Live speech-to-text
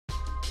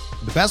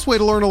The best way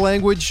to learn a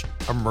language?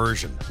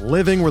 Immersion.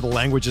 Living where the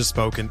language is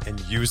spoken and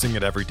using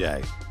it every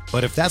day.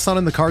 But if that's not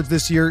in the cards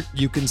this year,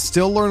 you can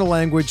still learn a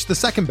language the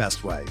second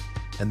best way,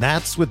 and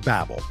that's with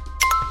Babbel.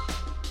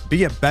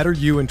 Be a better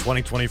you in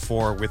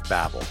 2024 with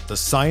Babbel, the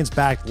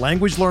science-backed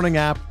language learning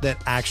app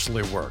that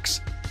actually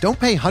works. Don't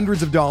pay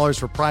hundreds of dollars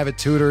for private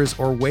tutors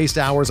or waste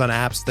hours on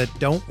apps that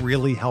don't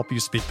really help you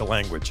speak the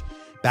language.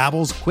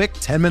 Babbel's quick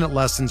 10-minute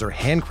lessons are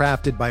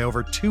handcrafted by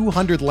over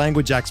 200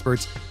 language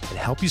experts and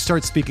help you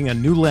start speaking a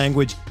new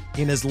language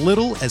in as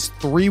little as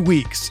 3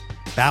 weeks.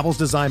 Babbel's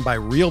designed by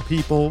real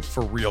people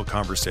for real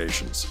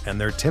conversations,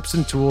 and their tips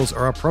and tools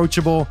are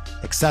approachable,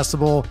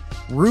 accessible,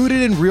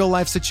 rooted in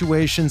real-life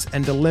situations,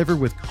 and delivered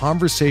with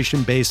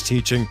conversation-based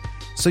teaching,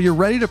 so you're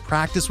ready to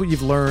practice what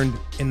you've learned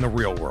in the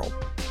real world.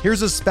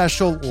 Here's a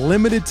special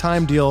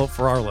limited-time deal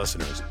for our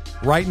listeners.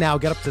 Right now,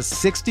 get up to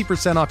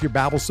 60% off your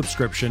Babbel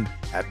subscription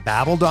at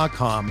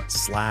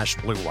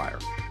babbel.com/Blue Wire.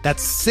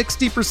 That's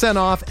 60%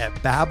 off at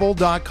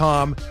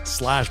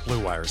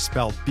babbel.com/Blue Wire,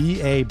 spelled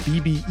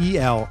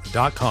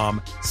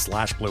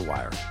BABBEL.com/Blue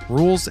Wire.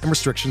 Rules and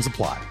restrictions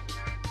apply.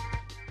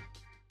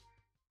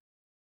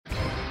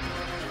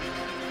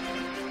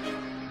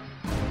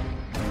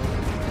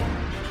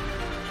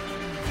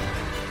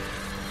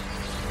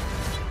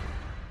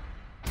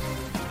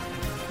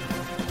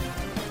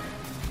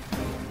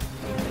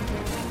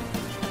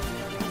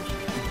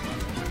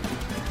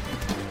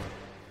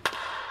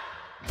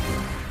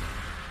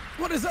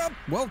 What is up?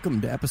 Welcome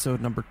to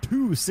episode number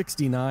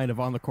 269 of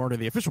On the Corner,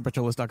 the official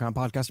PitcherList.com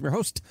podcast. I'm your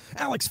host,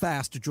 Alex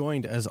Fast,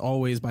 joined as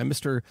always by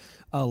Mr.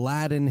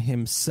 Aladdin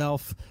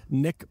himself,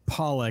 Nick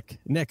Pollock.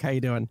 Nick, how you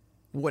doing?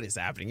 What is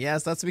happening?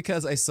 Yes, that's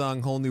because I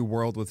sung Whole New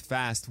World with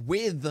Fast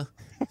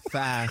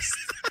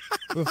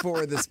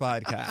before this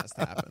podcast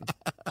happened.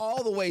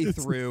 All the way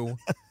through,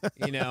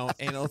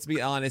 and let's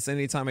be honest,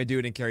 anytime I do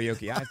it in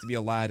karaoke, I have to be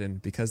Aladdin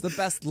because the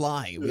best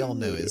lie we all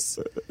know is,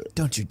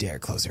 don't you dare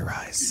close your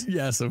eyes.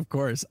 Yes, of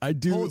course. I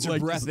do. Hold your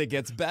breath, it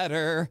gets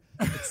better.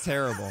 It's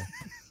terrible.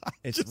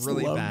 It's just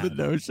really love bad. the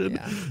notion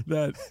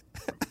that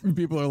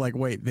people are like,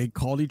 wait, they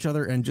called each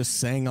other and just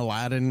sang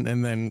Aladdin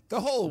and then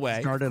the whole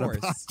way started of a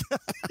course.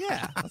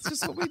 Yeah, that's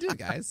just what we do,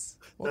 guys.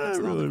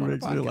 That really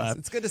makes me laugh.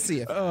 It's good to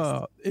see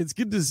you. It's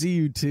good to see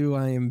you too.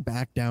 I am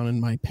back down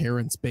in my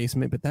parents'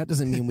 basement, but that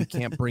doesn't mean we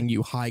can't bring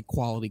you high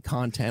quality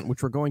content,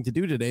 which we're going to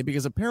do today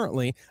because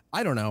apparently,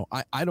 I don't know,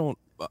 I don't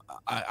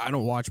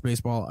watch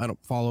baseball. I don't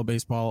follow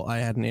baseball. I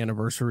had an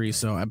anniversary,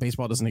 so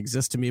baseball doesn't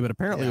exist to me, but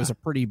apparently it was a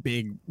pretty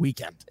big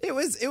weekend. It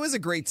was a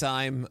great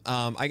time.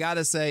 I got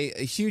to say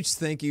a huge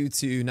thank you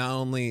to not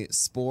only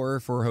Spore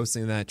for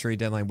hosting that trade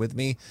deadline with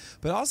me,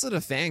 but also to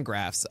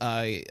Fangraphs.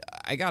 I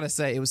got to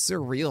say it was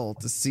surreal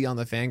to see on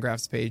the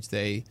Fangraphs page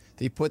they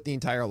put the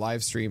entire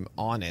live stream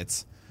on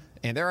it.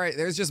 And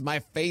there's just my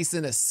face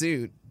in a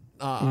suit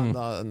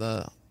on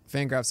the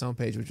Fangraphs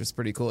homepage, which was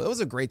pretty cool. It was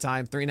a great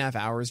time, 3.5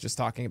 hours just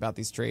talking about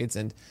these trades,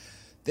 and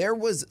there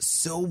was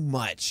so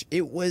much.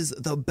 It was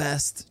the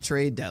best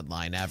trade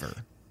deadline ever.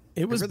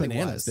 It was really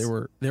bananas.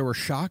 was. There were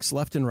shocks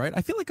left and right.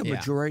 I feel like a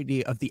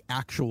majority of the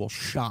actual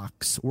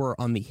shocks were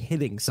on the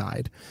hitting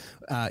side.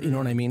 You know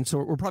what I mean? So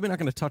we're probably not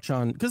going to touch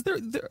on because they're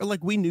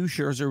like we knew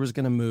Scherzer was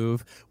going to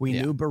move. We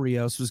knew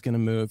Barrios was going to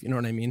move. You know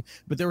what I mean?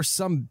 But there were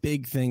some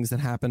big things that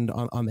happened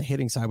on the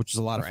hitting side, which is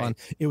a lot of fun.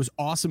 It was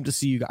awesome to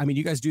see you. I mean,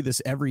 you guys do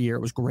this every year.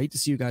 It was great to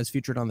see you guys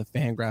featured on the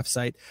Fangraph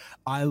site.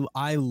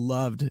 I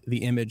loved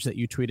the image that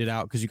you tweeted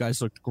out because you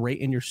guys looked great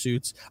in your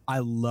suits. I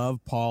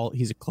love Paul.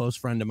 He's a close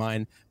friend of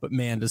mine. But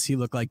man, does he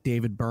look like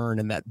David Byrne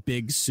in that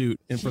big suit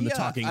and from the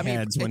Talking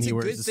Heads when he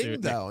wears the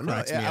suit? Though.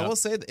 No, I will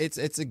say that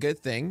it's a good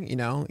thing.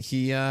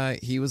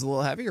 He was a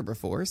little heavier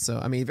before, so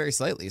I mean, very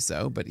slightly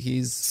so, but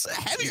he's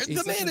heavier.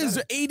 The man is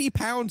 80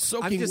 pounds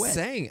soaking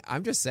wet.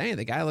 I'm just saying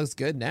the guy looks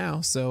good now.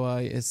 So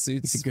his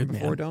suits he's a good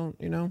before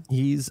man.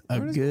 He's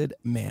a good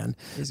man.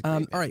 He's a great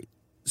man. All right.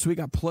 So we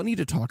got plenty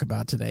to talk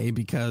about today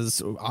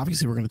because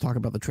obviously we're going to talk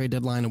about the trade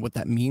deadline and what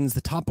that means.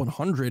 The top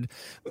 100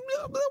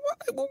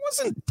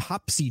 wasn't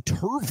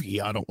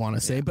topsy-turvy, I don't want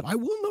to say, but I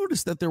will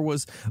notice that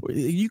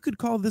you could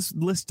call this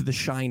list The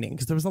Shining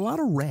because there was a lot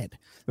of red.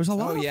 There's a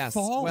lot of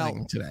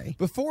falling today.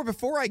 Before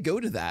I go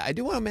to that, I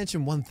do want to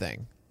mention one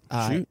thing.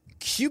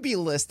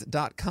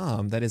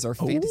 QBList.com, that is our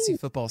fantasy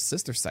football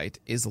sister site,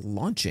 is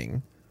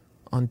launching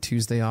on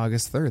Tuesday,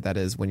 August 3rd. That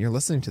is when you're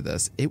listening to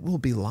this. It will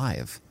be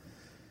live.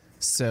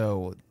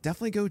 So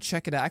definitely go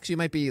check it out. Actually, it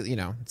might be,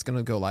 it's going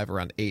to go live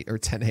around 8 or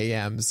 10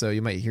 a.m. So you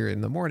might hear it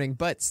in the morning,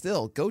 but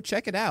still go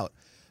check it out.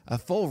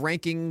 Full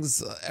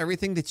rankings,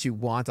 everything that you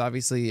want.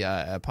 Obviously,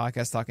 a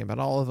podcast talking about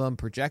all of them,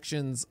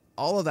 projections,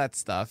 all of that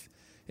stuff.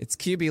 It's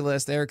QB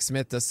List. Eric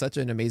Smith does such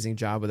an amazing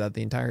job with that,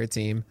 the entire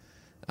team.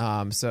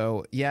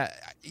 So yeah,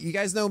 you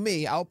guys know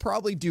me. I'll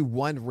probably do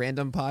one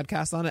random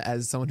podcast on it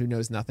as someone who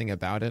knows nothing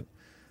about it.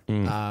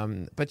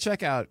 But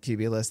check out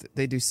QB List.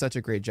 They do such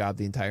a great job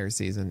the entire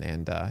season.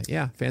 And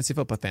fantasy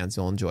football fans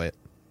will enjoy it.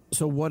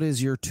 So what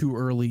is your too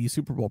early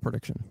Super Bowl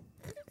prediction?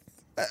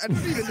 I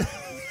don't even...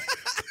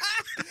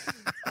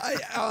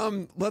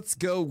 Let's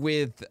go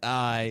with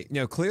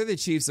clearly the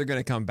Chiefs are going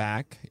to come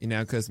back,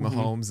 because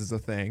Mahomes is a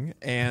thing,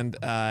 and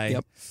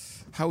Yep.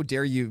 how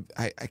dare you?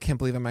 I can't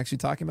believe I'm actually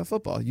talking about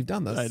football. You've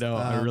done this. I know.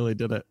 I really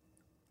did it.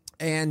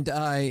 And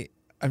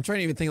I'm trying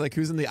to even think like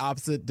who's in the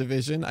opposite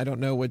division. I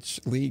don't know which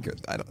league.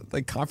 I don't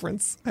like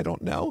conference. I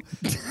don't know.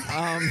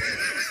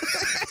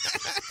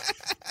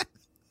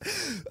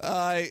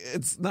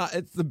 It's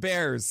the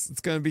Bears. It's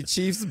going to be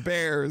Chiefs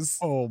Bears.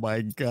 Oh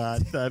my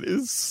God. That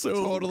is so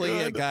Totally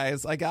good. it,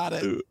 guys. I got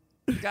it.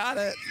 Got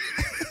it.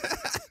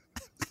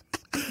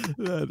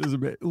 That is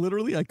amazing.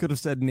 Literally, I could have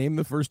said name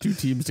the first two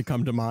teams to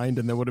come to mind,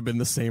 and that would have been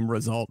the same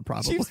result,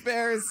 probably. Chiefs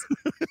Bears.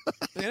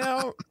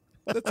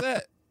 That's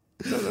it.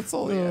 That's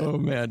all. Oh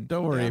man,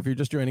 don't worry. If you're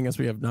just joining us,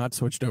 we have not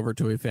switched over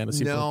to a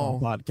fantasy football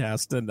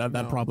podcast, and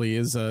that probably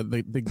is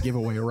the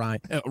giveaway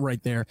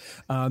right there.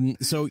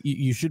 So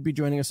you should be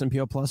joining us in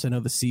PO Plus. I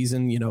know the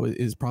season,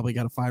 is probably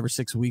got 5 or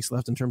 6 weeks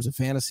left in terms of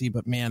fantasy,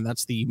 but man,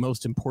 that's the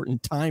most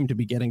important time to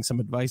be getting some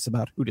advice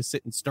about who to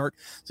sit and start.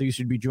 So you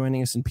should be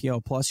joining us in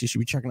PO Plus. You should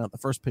be checking out the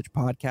First Pitch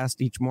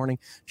podcast each morning,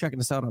 checking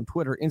us out on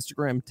Twitter,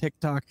 Instagram,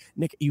 TikTok.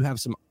 Nick, you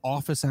have some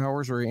office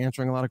hours where you're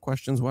answering a lot of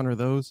questions. When are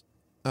those?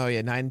 Oh,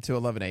 yeah, 9 to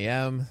 11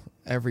 a.m.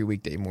 every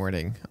weekday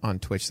morning on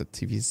Twitch. The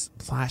TV's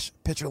Flash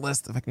Pitcher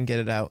List, if I can get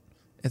it out.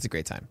 It's a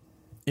great time.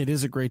 It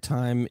is a great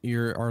time.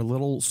 You're our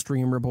little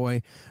streamer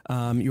boy.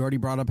 You already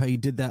brought up how you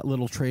did that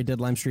little trade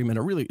deadline stream, and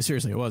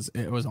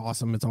it was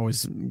awesome. It's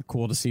always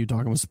cool to see you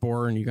talking with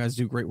Spore, and you guys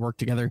do great work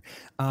together.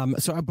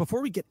 So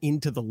before we get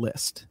into the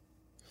list,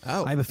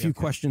 I have a few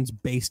questions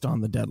based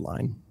on the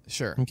deadline.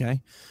 Sure.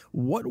 Okay.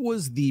 What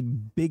was the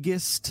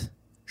biggest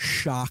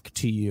shock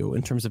to you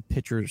in terms of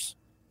pitchers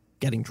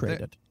getting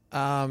traded?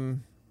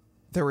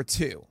 There were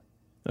two.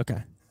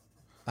 Okay.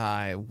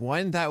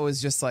 One that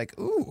was just like,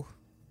 ooh,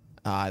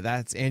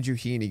 that's Andrew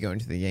Heaney going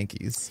to the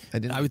Yankees.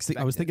 I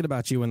was thinking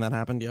about you when that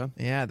happened. Yeah.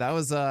 Yeah, that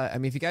was.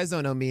 If you guys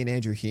don't know me and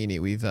Andrew Heaney,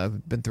 we've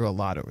been through a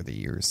lot over the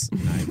years.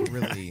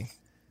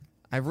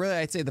 And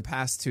I'd say the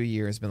past 2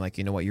 years been like,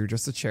 you know what, you're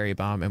just a cherry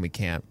bomb, and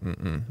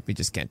we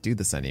just can't do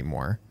this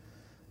anymore.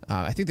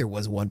 I think there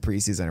was one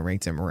preseason I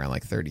ranked him around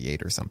like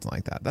 38 or something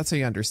like that. That's how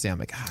you understand. I'm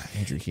like,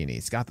 Andrew Heaney,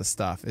 he's got the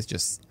stuff. It's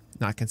just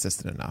not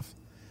consistent enough.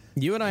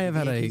 You and I have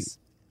had a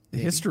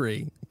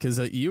history because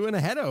you and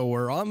Ahedo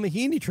were on the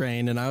Heaney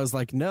train, and I was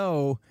like,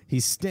 no, he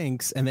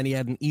stinks. And then he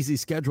had an easy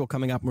schedule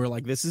coming up, and we were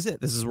like, this is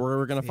it. This is where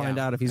we're going to find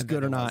out if he's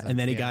good or not. And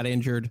then he got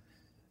injured.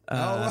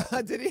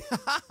 Did he?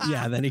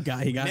 Yeah, then he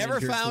got never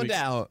injured, found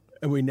out.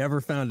 And we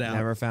never found out.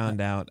 Never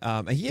found out.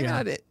 He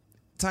had it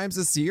times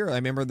this year. I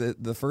remember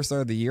the first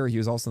start of the year, he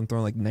was also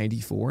throwing like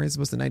 94 as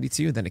opposed to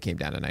 92. And then it came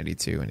down to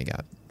 92, and he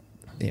got,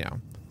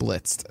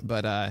 blitzed.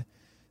 But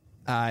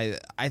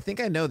I think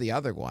I know the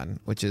other one,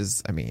 which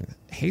is,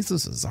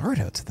 Jesus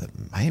Luzardo to the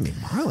Miami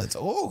Marlins.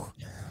 Oh,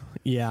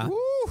 yeah.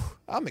 Ooh,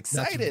 I'm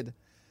excited.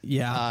 We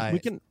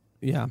can.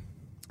 Yeah.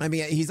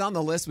 He's on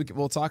the list.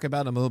 We'll talk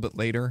about him a little bit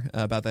later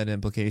about that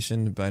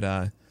implication. But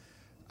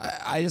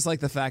I just like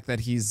the fact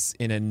that he's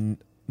in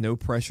a no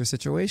pressure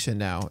situation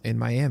now in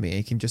Miami.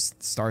 He can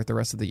just start the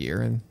rest of the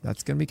year, and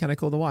that's going to be kind of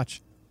cool to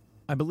watch.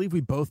 I believe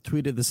we both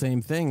tweeted the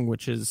same thing,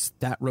 which is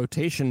that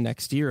rotation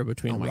next year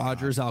between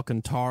Rogers,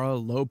 Alcantara,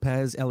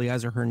 Lopez,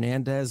 Eliezer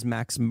Hernandez,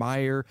 Max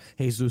Meyer,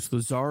 Jesus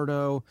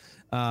Luzardo.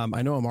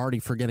 I know I'm already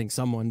forgetting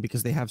someone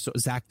because they have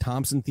Zach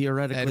Thompson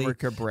theoretically.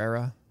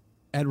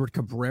 Edward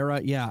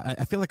Cabrera. Yeah,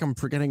 I feel like I'm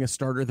forgetting a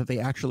starter that they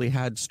actually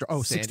had.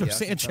 Sixto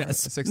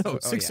Sanchez.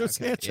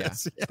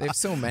 Sanchez. Yeah. They have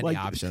so many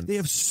options. They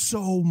have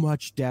so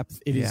much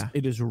depth.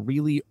 It is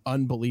really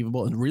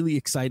unbelievable and really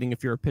exciting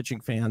if you're a pitching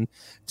fan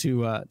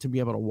to be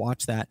able to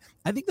watch that.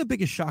 I think the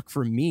biggest shock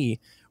for me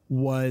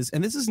was,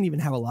 and this doesn't even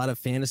have a lot of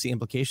fantasy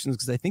implications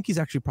because I think he's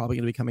actually probably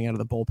going to be coming out of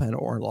the bullpen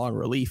or in long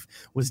relief,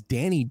 was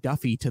Danny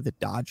Duffy to the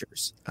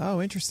Dodgers.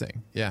 Oh,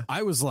 interesting. Yeah.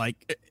 I was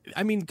like,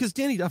 because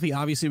Danny Duffy,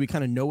 obviously we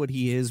kind of know what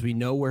he is. We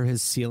know where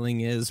his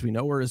ceiling is. We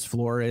know where his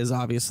floor is,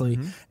 obviously.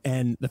 Mm-hmm.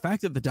 And the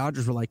fact that the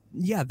Dodgers were like,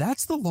 yeah,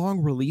 that's the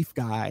long relief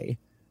guy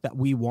that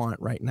we want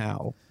right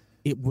now.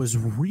 It was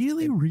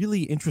really,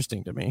 really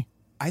interesting to me.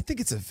 I think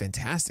it's a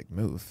fantastic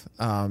move.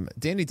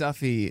 Danny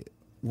Duffy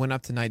went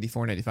up to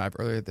 94, 95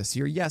 earlier this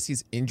year. Yes,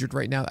 he's injured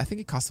right now. I think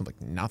it cost him like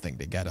nothing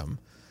to get him.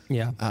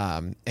 Yeah.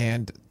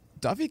 And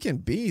Duffy can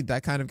be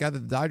that kind of guy that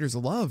the Dodgers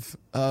love,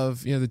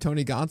 of, the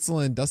Tony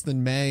Gonsolin,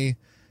 Dustin May,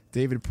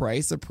 David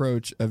Price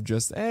approach of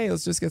just, hey,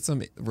 let's just get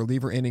some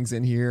reliever innings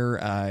in here.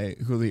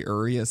 Julio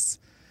Urias.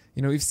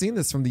 We've seen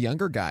this from the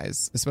younger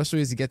guys,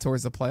 especially as you get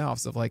towards the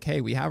playoffs, of like, hey,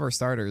 we have our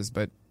starters,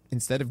 but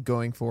instead of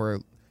going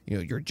for,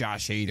 your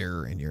Josh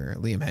Hader and your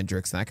Liam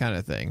Hendricks and that kind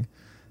of thing,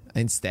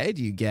 instead,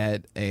 you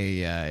get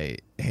a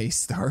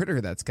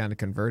starter that's kind of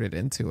converted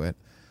into it.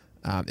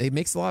 It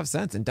makes a lot of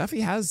sense. And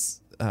Duffy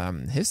has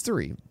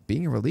history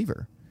being a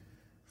reliever.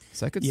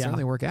 So that could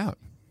certainly work out.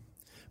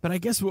 But I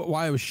guess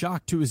why I was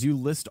shocked, too, is you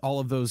list all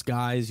of those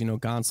guys,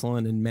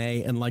 Gonsolin and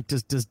May. And,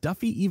 does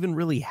Duffy even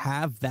really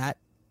have that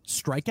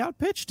strikeout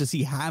pitch? Does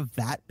he have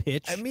that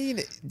pitch?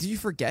 Do you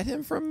forget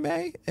him from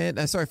May? And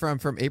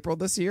from April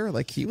this year?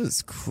 Like, he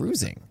was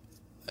cruising.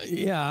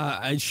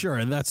 Yeah,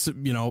 sure. That's, a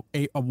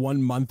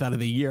 1 month out of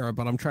the year.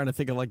 But I'm trying to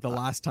think of like the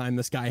last time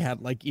this guy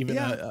had like even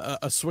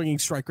a swinging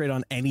strike rate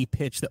on any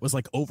pitch that was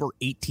like over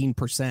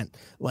 18%.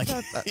 Like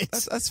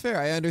that's fair.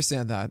 I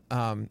understand that.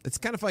 It's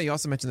kind of funny. You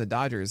also mentioned the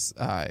Dodgers.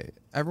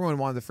 Everyone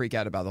wanted to freak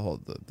out about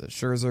the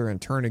Scherzer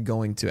and Turner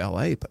going to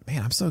LA. But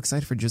man, I'm so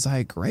excited for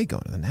Josiah Gray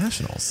going to the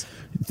Nationals.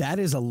 That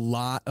is a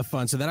lot of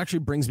fun. So that actually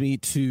brings me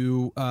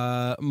to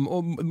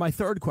my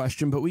third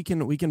question, but we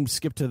can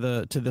skip to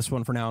this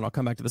one for now, and I'll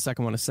come back to the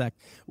second one in a sec.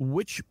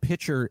 Which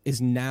pitcher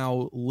is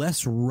now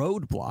less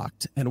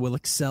roadblocked and will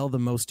excel the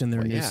most in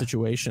their new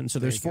situation? So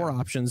there's four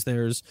options.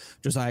 There's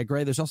Josiah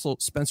Gray. There's also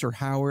Spencer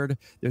Howard.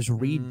 There's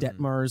Reed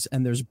Detmers,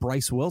 and there's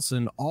Bryce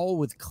Wilson, all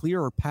with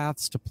clearer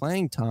paths to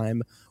playing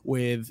time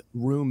with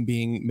room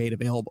being made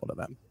available to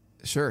them.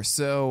 Sure.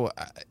 So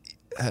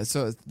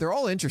they're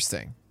all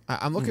interesting.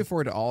 I'm looking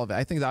forward to all of it.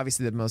 I think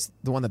obviously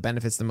the one that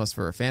benefits the most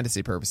for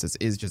fantasy purposes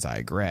is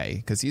Josiah Gray,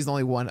 because he's the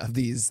only one of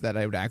these that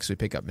I would actually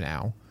pick up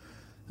now.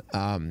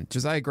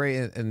 Josiah Gray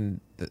in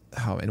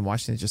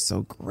Washington is just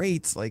so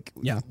great. Like,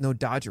 no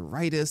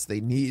Dodgeritis. They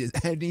need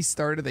any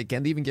starter. They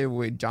can't even give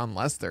away John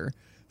Lester,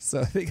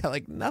 so they got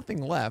like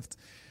nothing left.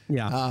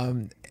 Yeah.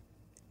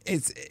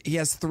 He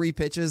has 3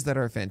 pitches that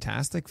are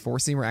fantastic.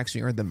 Four-seamer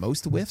actually earned the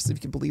most whiffs, if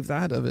you can believe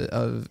that,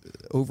 of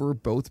over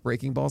both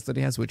breaking balls that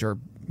he has, which are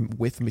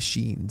whiff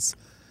machines.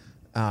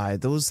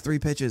 Those 3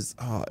 pitches,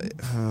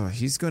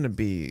 he's going to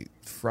be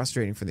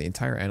frustrating for the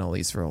entire NL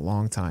East for a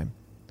long time.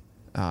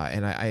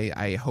 And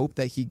I hope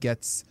that he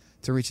gets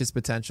to reach his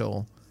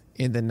potential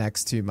in the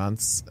next 2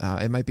 months.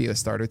 It might be a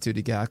start or two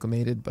to get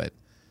acclimated, but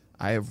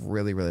I have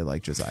really, really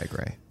liked Josiah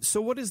Gray.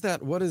 So what is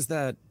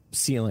that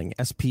ceiling?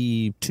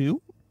 SP2?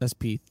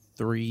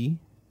 SP3?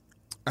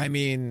 I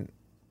mean,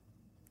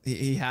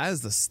 he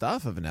has the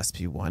stuff of an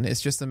SP1. It's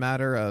just a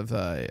matter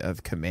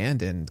of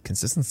command and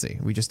consistency.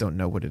 We just don't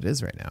know what it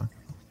is right now.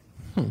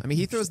 I mean,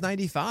 he throws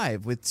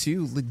 95 with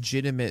 2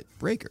 legitimate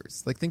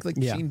breakers. Like, think like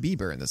Shane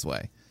Bieber in this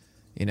way.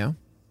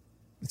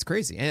 It's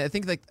crazy. And I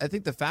think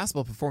the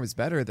fastball performance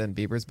better than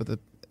Bieber's, but the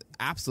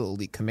absolute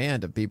elite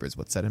command of Bieber's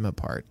what set him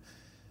apart.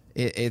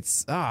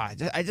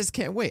 I just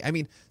can't wait. I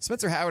mean,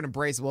 Spencer Howard and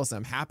Bryce Wilson,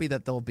 I'm happy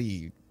that they'll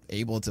be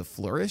able to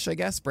flourish, I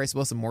guess. Bryce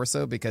Wilson more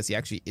so because he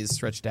actually is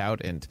stretched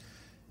out, and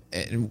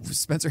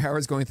Spencer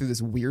Howard's going through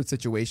this weird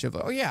situation of,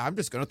 I'm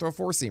just going to throw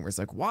four-seamers.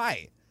 Like,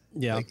 why?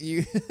 Yeah. Like,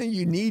 you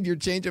need your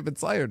changeup and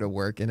slider to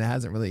work, and it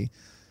hasn't really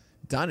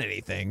done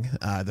anything.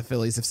 The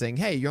Phillies have saying,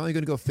 hey, you're only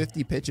going to go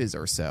 50 pitches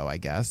or so, I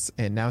guess.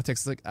 And now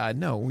Texas is like,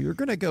 no, you're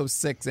going to go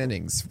 6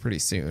 innings pretty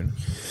soon.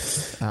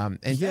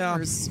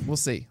 Detmers, we'll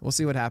see. We'll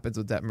see what happens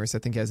with Detmers. I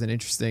think he has an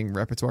interesting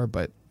repertoire,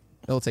 but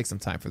it'll take some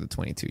time for the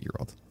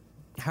 22-year-old.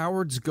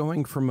 Howard's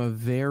going from a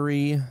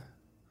very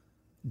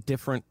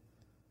different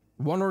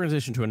one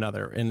organization to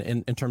another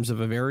in terms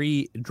of a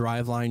very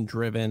driveline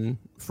driven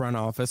front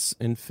office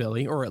in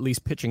Philly, or at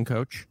least pitching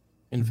coach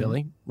in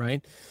Philly,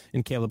 right?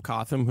 And Caleb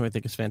Cotham, who I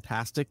think is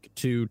fantastic,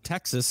 to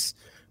Texas,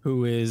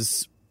 who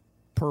is,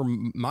 per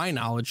my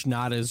knowledge,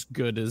 not as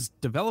good as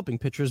developing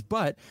pitchers,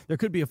 but there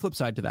could be a flip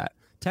side to that.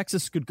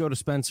 Texas could go to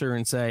Spencer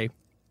and say,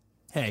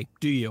 hey,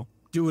 do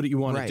what you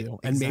want to do.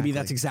 And maybe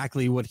that's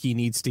exactly what he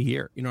needs to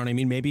hear. You know what I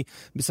mean? Maybe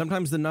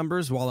sometimes the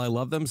numbers, while I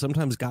love them,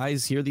 sometimes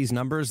guys hear these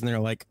numbers and they're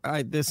like,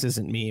 this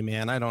isn't me,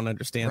 man. I don't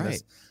understand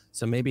this.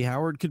 So maybe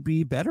Howard could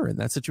be better in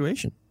that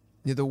situation.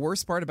 Yeah, the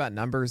worst part about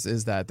numbers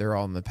is that they're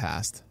all in the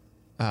past.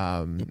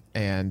 And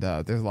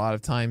there's a lot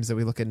of times that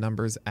we look at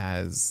numbers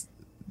as,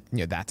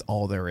 that's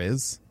all there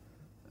is.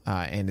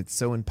 And it's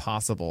so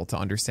impossible to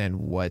understand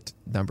what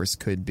numbers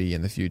could be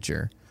in the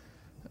future.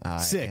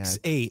 6,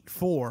 8,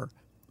 4,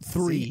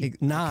 3,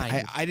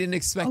 9. I didn't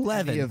expect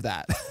 11 any of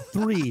that.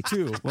 3,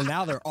 2. Well,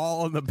 now they're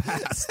all in the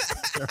past.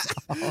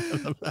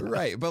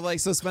 Right. But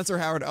so Spencer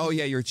Howard,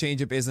 your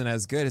changeup isn't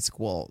as good. It's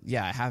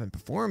I haven't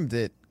performed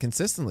it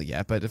consistently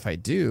yet, but if I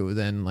do,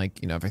 then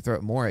if I throw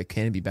it more, it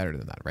can be better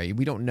than that, right?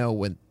 We don't know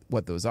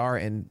what those are,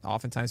 and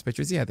oftentimes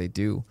pitchers, they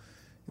do.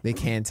 They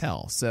can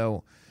tell.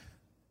 So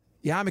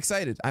yeah, I'm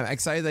excited. I'm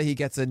excited that he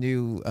gets a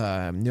new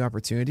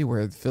opportunity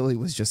where Philly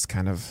was just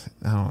kind of,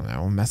 I don't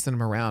know, messing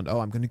him around.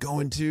 I'm going to go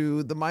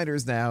into the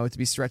minors now to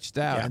be stretched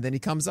out. Yeah. And then he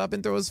comes up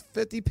and throws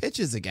 50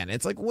 pitches again.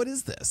 It's like, what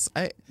is this?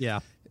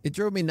 It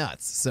drove me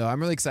nuts. So I'm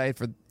really excited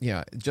for,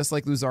 just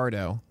like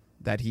Luzardo,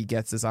 that he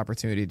gets this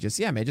opportunity to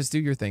just do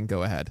your thing.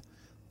 Go ahead.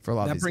 For a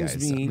lot of these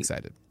guys. So I'm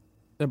excited.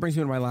 That brings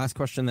me to my last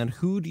question then.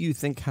 Who do you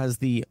think has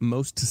the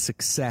most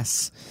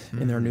success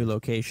in their new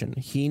location?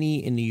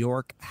 Heaney in New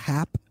York,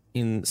 Happ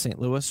in St.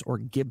 Louis, or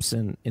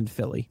Gibson in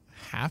Philly?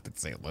 Half in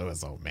St.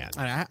 Louis. Oh man,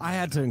 I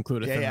had to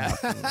include it. Yeah.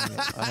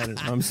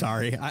 I'm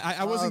sorry.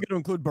 I wasn't going to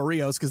include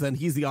Barrios because then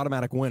he's the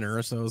automatic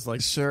winner. So it was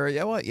like, sure.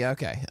 Yeah. Well. Yeah.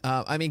 Okay.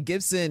 I mean,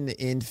 Gibson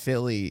in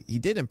Philly, he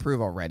did improve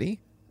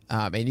already.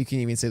 And you can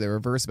even say the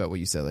reverse about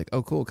what you said. Like,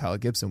 oh, cool, Kyle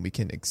Gibson, we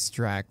can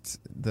extract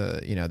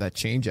that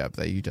changeup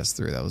that you just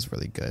threw. That was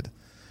really good.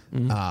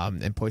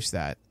 And push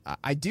that.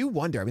 I do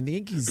wonder. I mean, the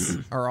Yankees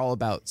are all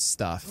about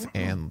stuff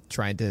and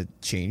trying to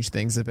change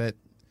things a bit.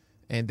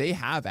 And they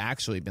have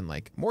actually been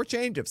like, more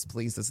changeups,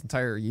 please, this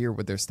entire year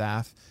with their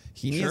staff.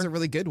 Heaney is a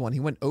really good one. He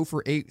went 0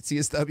 for 8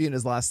 CSW in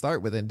his last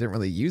start with it and didn't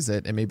really use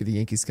it. And maybe the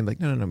Yankees can be like,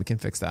 no, we can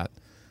fix that.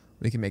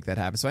 We can make that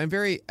happen. So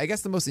I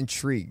guess the most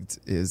intrigued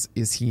is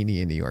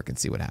Heaney in New York and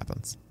see what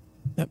happens.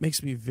 That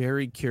makes me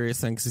very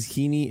curious then, because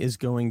Heaney is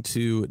going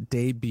to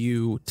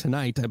debut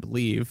tonight, I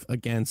believe,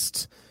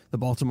 against the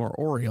Baltimore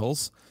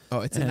Orioles.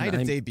 Oh, it's a night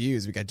of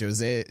debuts. We got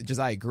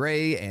Josiah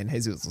Gray and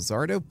Jesus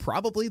Luzardo.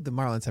 Probably the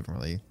Marlins haven't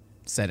really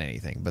said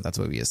anything, but that's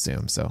what we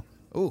assume. So,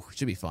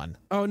 should be fun.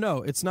 Oh,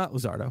 no, it's not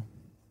Luzardo.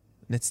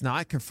 It's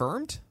not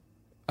confirmed?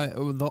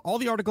 All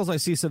the articles I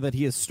see said that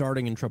he is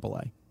starting in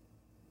AAA.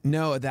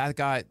 No, that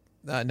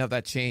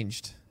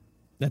changed.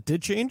 That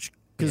did change?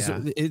 Because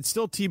it's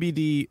still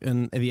TBD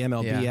in the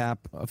MLB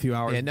app a few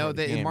hours. Yeah, no,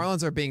 the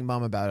Marlins are being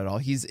mum about it all.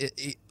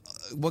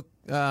 What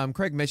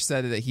Craig Mish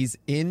said that he's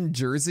in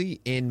Jersey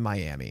in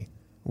Miami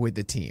with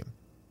the team.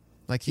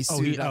 Like he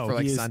suited up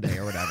for Sunday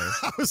or whatever.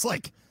 I was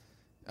like,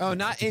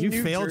 not in New Jersey.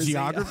 You failed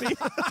geography?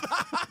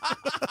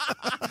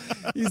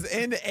 He's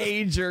in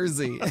a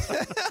Jersey.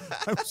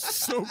 I'm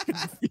so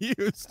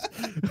confused.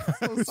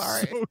 So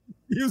sorry. So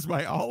confused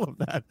by all of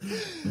that. I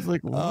was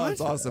like, what? Oh,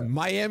 that's awesome.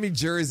 Miami,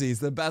 Jersey is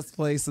the best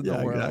place in the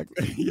world.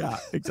 Exactly. Yeah,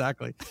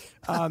 exactly.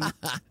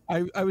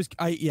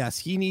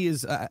 Heaney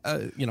is,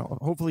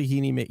 hopefully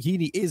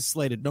Heaney is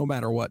slated no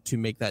matter what to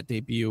make that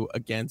debut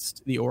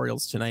against the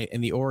Orioles tonight.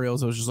 And the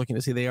Orioles, I was just looking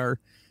to see, they are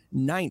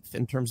 9th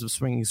in terms of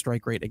swinging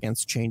strike rate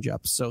against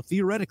changeups. So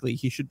theoretically,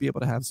 he should be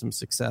able to have some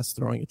success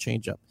throwing a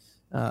changeup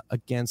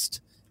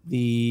against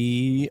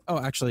the. Oh,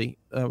 actually,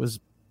 that was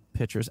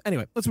pitchers.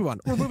 Anyway, let's move on.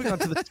 We're moving on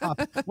to the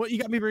top. Well, you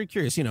got me very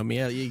curious.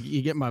 Mia,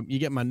 you get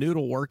my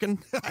noodle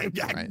working. I'm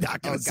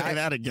not going to say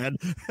that again.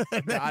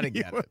 Gotta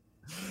get it.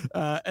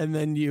 And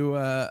then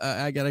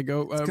I gotta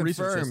go.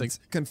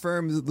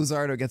 Confirmed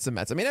Luzardo gets the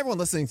Mets. I mean, everyone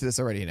listening to this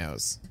already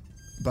knows.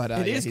 But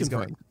it is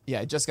confirmed.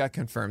 It just got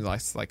confirmed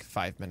last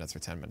 5 minutes or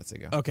 10 minutes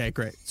ago. Okay,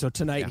 great. So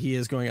tonight he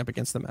is going up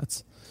against the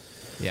Mets.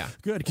 Yeah,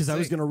 good, because I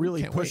was going to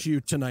really push you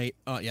tonight.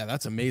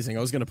 That's amazing.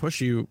 I was going to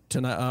push you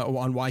tonight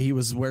on why he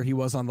was where he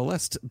was on the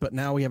list, but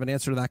now we have an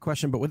answer to that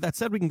question. But with that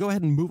said, we can go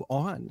ahead and move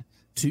on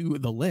to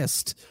the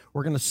list.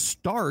 We're going to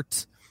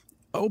start.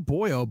 Oh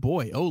boy, oh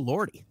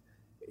lordy.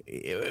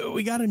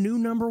 We got a new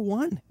number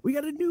one.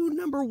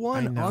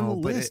 On the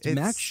list.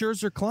 Max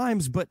Scherzer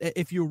climbs, but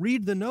if you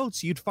read the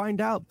notes, you'd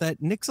find out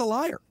that Nick's a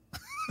liar.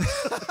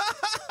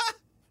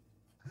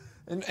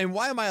 And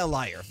why am I a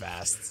liar,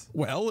 Fast?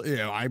 Well,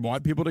 I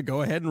want people to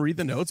go ahead and read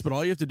the notes, but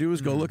all you have to do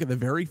is go look at the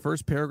very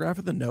first paragraph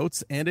of the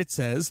notes, and it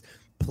says,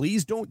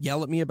 please don't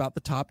yell at me about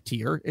the top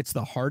tier. It's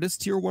the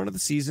hardest tier 1 of the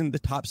season. The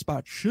top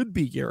spot should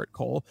be Garrett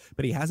Cole,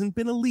 but he hasn't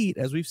been elite,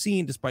 as we've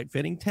seen, despite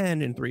fitting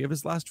 10 in 3 of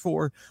his last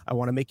 4. I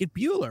want to make it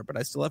Buehler, but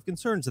I still have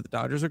concerns that the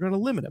Dodgers are going to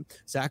limit him.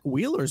 Zach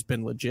Wheeler's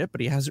been legit,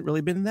 but he hasn't really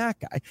been that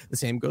guy. The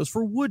same goes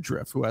for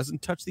Woodruff, who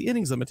hasn't touched the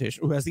innings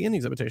limitation, who has the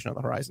innings limitation on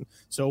the horizon.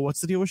 So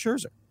what's the deal with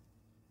Scherzer?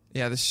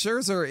 Yeah, the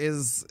Scherzer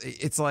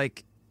it's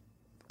like,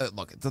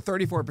 look, it's a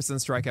 34%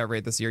 strikeout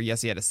rate this year.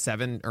 Yes, he had a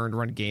 7 earned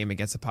run game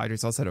against the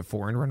Padres. Also had a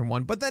 4 earned run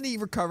one, but then he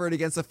recovered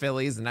against the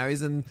Phillies, and now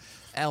he's in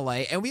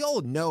LA. And we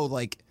all know,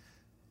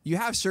 you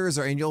have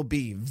Scherzer, and you'll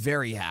be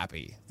very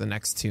happy the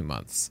next 2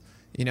 months.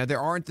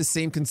 There aren't the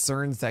same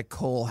concerns that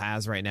Cole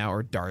has right now,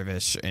 or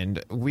Darvish,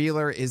 and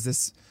Wheeler is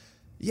this.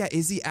 Yeah,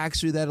 is he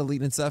actually that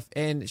elite and stuff?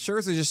 And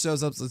Scherzer just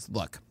shows up. Says,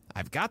 look,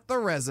 I've got the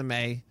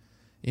resume.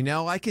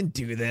 I can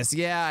do this.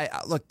 Yeah,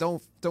 look,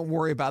 don't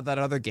worry about that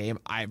other game.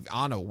 I'm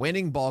on a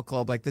winning ball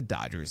club like the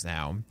Dodgers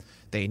now.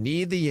 They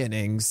need the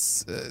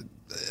innings.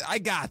 I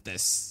got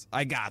this.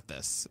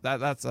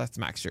 That's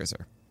Max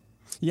Scherzer.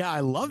 Yeah, I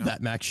love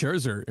that Max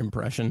Scherzer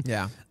impression.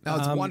 Yeah, no,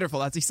 it's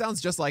wonderful. He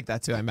sounds just like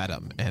that too. I met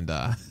him, and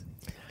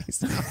he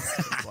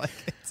sounds like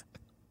it.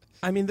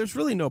 I mean, there's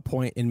really no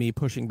point in me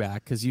pushing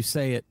back because you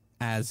say it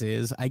as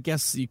is. I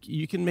guess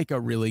you can make a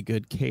really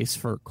good case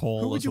for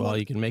Cole as well.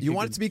 You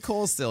want it to be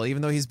Cole still,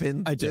 even though he's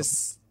been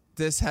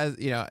this has,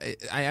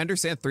 I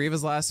understand 3 of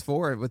his last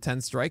 4 with 10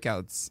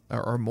 strikeouts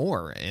or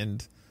more,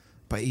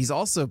 but he's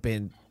also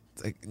been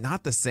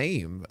not the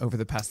same over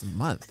the past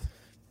month.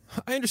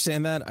 I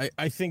understand that.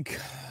 I think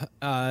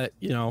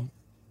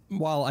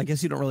while I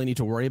guess you don't really need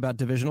to worry about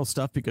divisional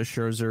stuff because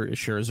Scherzer is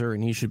Scherzer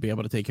and he should be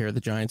able to take care of the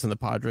Giants and the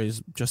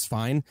Padres just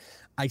fine,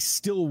 I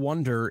still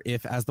wonder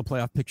if, as the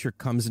playoff picture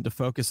comes into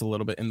focus a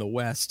little bit in the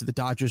West, the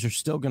Dodgers are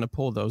still going to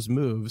pull those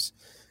moves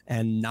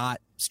and not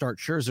start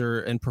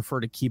Scherzer and prefer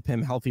to keep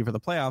him healthy for the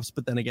playoffs.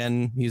 But then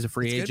again, he's a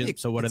free agent,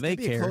 so what do they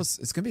care?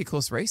 It's going to be a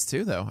close race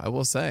too, though, I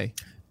will say.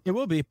 It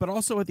will be, but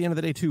also at the end of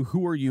the day, too,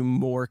 who are you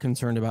more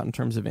concerned about in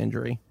terms of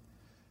injury?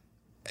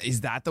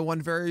 Is that the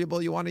one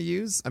variable you want to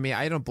use? I mean,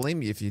 I don't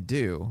blame you if you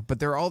do,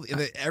 but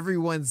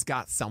everyone's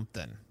got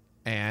something.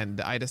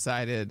 And I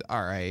decided,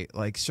 all right,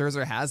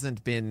 Scherzer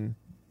hasn't been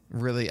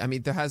really, I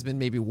mean, there has been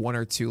maybe 1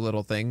 or 2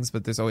 little things,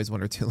 but there's always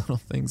 1 or 2 little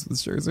things with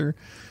Scherzer.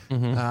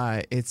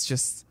 Mm-hmm. It's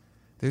just,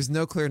 there's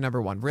no clear number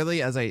 1.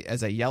 Really, as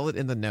I yell it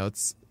in the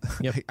notes,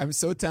 I'm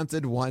so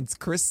tempted once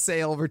Chris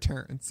Sale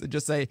returns and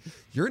just say,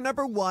 you're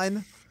number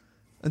 1.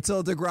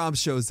 until DeGrom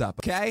shows up.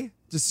 Okay,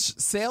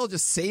 just Sale,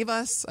 just save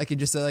us. I can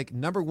just say like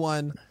number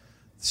one,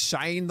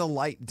 shine the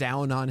light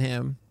down on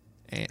him.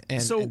 And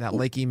that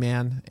Lakey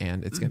man,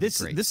 and it's going to be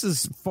great. This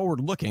is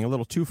forward-looking, a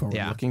little too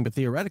forward-looking, but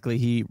theoretically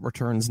he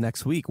returns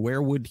next week.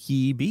 Where would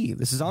he be?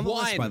 This is on the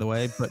list, by the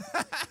way, but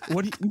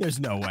there's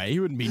no way. He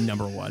wouldn't be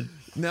number one.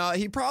 No,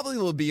 he probably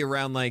will be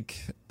around like,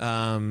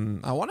 I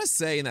want to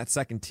say in that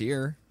second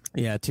tier.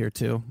 Yeah, tier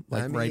 2,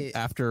 right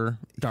after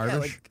Darvish. Yeah,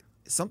 like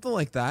something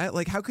like that.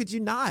 Like, how could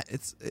you not?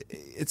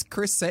 It's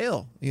Chris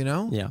Sale, you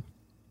know? Yeah.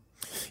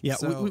 Yeah,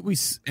 so,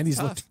 and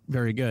he's looked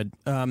very good.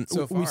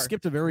 So far, we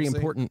skipped a very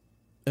important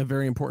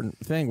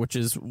thing, which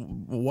is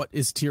what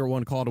is tier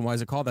 1 called and why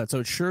is it called that? So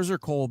it's Scherzer,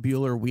 Cole,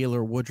 Buehler,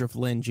 Wheeler, Woodruff,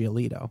 Lynn,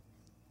 Giolito.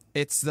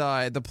 It's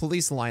the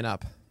police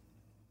lineup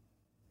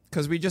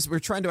because we're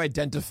trying to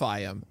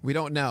identify him. We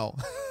don't know.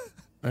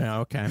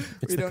 Yeah, okay.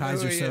 It's the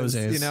Kaiser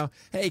Sozes. You know,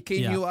 hey, can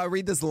you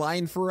read this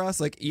line for us?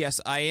 Like,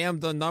 yes, I am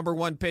the number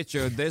 1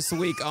 pitcher this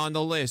week on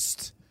the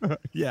list.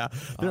 Yeah,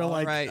 they're all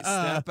like, right,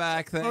 step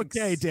back. Thanks.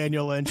 Okay,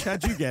 Daniel Lynch,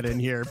 how'd you get in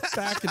here?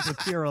 Back into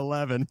tier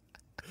 11.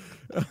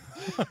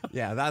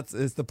 Yeah,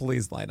 it's the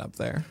police lineup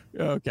there.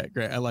 Okay,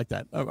 great. I like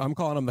that. I'm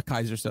calling them the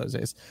Kaiser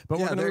Sozes. But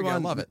we're gonna move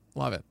on.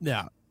 Love it.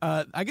 Yeah.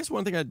 I guess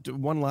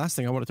one last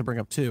thing I wanted to bring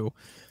up too.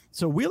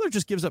 So Wheeler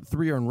just gives up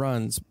 3 earned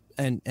runs,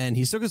 and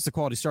he still gets the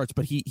quality starts,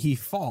 but he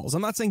falls.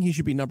 I'm not saying he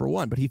should be number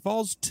 1, but he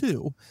falls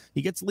 2.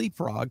 He gets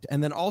leapfrogged,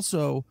 and then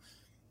also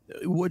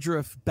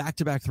Woodruff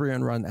back-to-back 3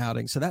 earned run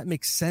outings. So that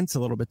makes sense a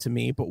little bit to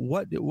me. But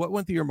what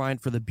went through your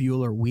mind for the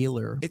Buehler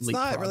Wheeler? It's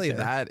not really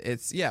there?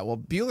 that. Well,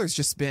 Buehler's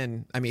just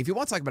been. I mean, if you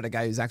want to talk about a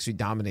guy who's actually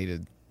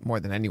dominated more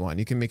than anyone,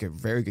 you can make a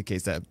very good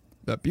case that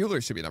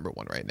Buehler should be number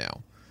 1 right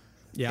now.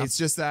 Yeah. It's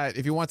just that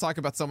if you want to talk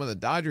about some of the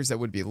Dodgers that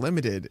would be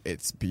limited,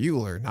 it's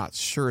Buehler, not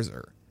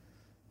Scherzer.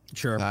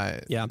 Sure.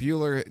 Yeah.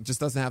 Buehler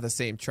just doesn't have the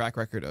same track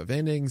record of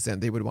innings,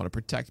 and they would want to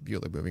protect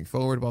Buehler moving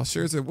forward. While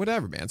Scherzer,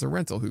 whatever, man, it's a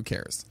rental. Who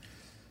cares?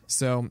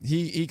 So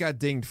he got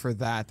dinged for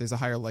that. There's a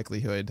higher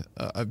likelihood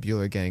of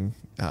Buehler getting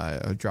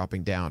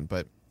dropping down.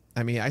 But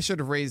I mean, I should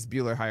have raised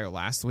Buehler higher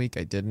last week.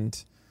 I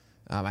didn't.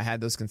 I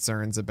had those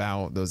concerns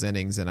about those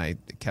innings, and I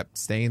kept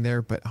staying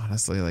there. But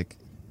honestly, like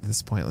at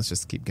this point, let's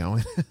just keep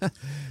going.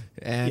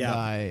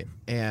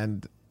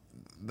 And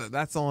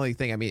that's the only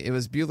thing. I mean, it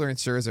was Buehler and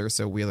Scherzer,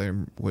 so Wheeler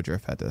and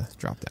Woodruff had to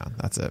drop down.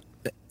 That's it.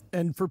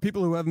 And for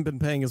people who haven't been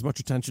paying as much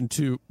attention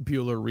to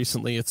Buehler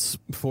recently, it's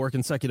 4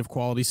 consecutive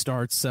quality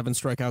starts, 7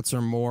 strikeouts or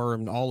more,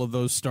 and all of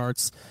those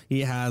starts.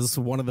 He has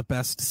one of the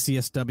best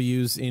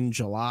CSWs in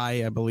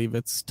July. I believe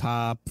the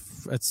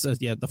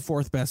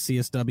 4th best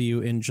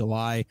CSW in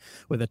July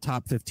with a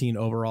top 15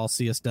 overall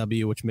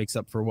CSW, which makes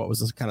up for what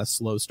was a kind of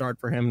slow start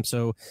for him.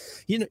 So,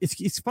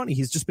 it's funny.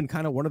 He's just been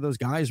kind of one of those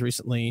guys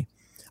recently.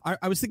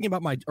 I was thinking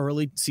about my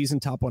early season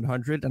top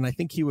 100, and I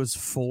think he was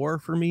 4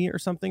 for me or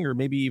something, or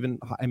maybe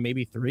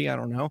 3. I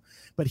don't know.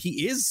 But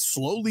he is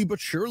slowly but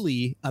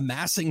surely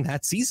amassing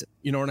that season.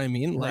 You know what I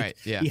mean? Like, right.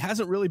 Yeah. He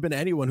hasn't really been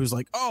anyone who's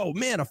like, oh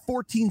man, a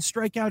 14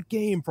 strikeout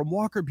game from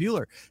Walker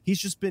Buehler. He's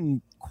just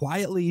been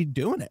quietly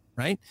doing it.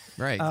 Right.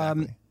 Right.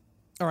 Exactly.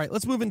 All right,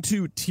 let's move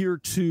into tier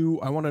 2.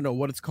 I want to know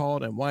what it's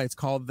called and why it's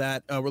called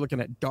that. We're looking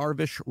at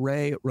Darvish,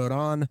 Ray,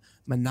 Rodon,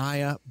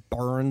 Manaea,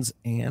 Burns,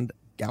 and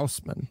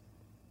Gausman.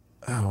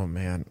 Oh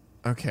man.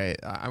 Okay.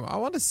 I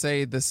want to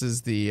say this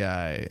is the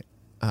I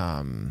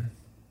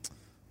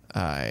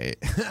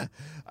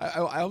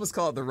almost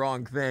call it the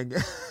wrong thing.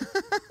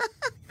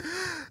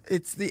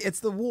 It's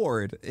the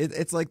ward.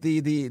 It's like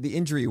the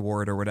injury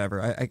ward or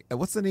whatever.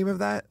 What's the name of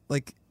that?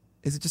 Like,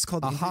 is it just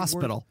called a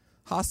hospital?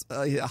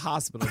 A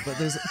hospital, but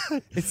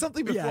it's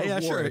something before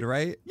ward, sure.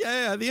 Right?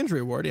 Yeah, the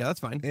injury ward. Yeah, that's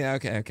fine. Yeah,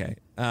 okay.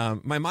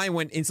 My mind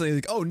went instantly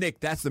like, oh, Nick,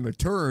 that's the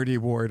maternity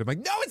ward. I'm like,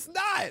 no, it's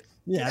not.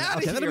 Yeah,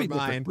 okay, that'll be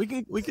mind. We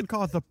could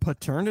call it the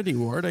paternity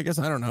ward. I guess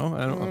I don't know.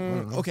 I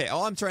don't know. Okay,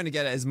 all I'm trying to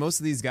get at is most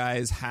of these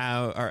guys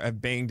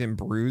have banged and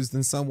bruised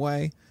in some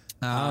way.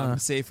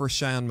 Save for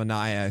Sean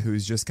Manaea,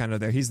 who's just kind of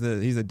there. He's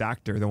the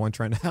doctor, the one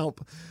trying to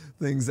help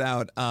things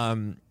out.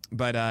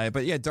 But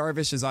yeah,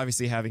 Darvish is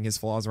obviously having his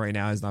flaws right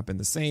now. Has not been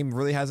the same.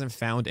 Really hasn't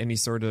found any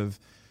sort of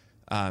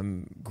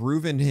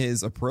groove in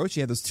his approach.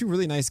 He had those 2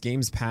 really nice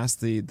games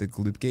past the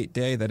Gloopgate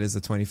day. That is the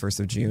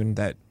 21st of June.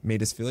 That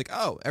made us feel like,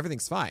 oh,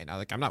 everything's fine.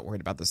 I'm not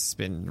worried about the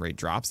spin rate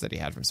drops that he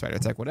had from Spider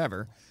Tech,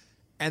 whatever.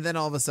 And then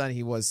all of a sudden,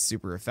 he was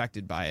super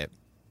affected by it.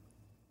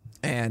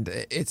 And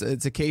it's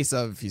a case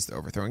of he's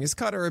overthrowing his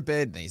cutter a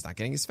bit, and he's not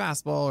getting his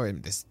fastball, or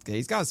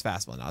he's got his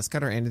fastball, not his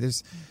cutter, and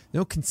there's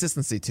no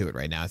consistency to it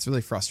right now. It's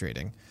really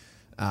frustrating.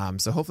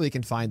 So hopefully he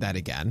can find that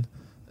again.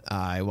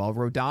 While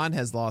Rodon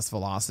has lost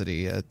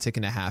velocity, a tick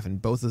and a half in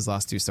both his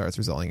last 2 starts,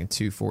 resulting in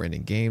 2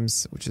 4-inning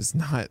games, which is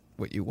not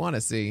what you want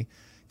to see.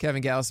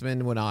 Kevin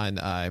Gausman went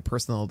on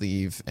personal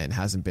leave and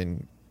hasn't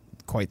been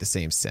quite the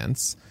same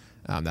since.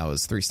 That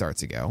was 3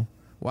 starts ago.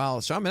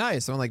 While Sean Manaea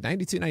is throwing like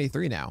 92,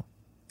 93 now.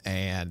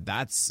 And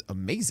that's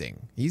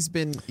amazing. He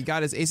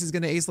got his ace is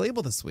going to ace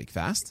label this week.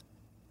 Fast.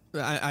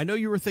 I know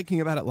you were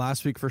thinking about it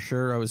last week for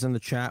sure. I was in the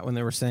chat when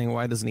they were saying,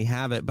 why doesn't he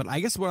have it? But I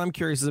guess what I'm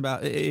curious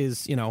about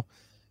is,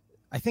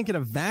 I think in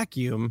a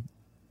vacuum,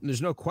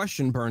 there's no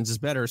question Burns is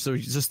better. So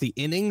it's just the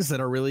innings that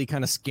are really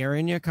kind of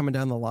scaring you coming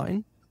down the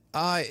line.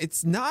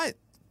 It's not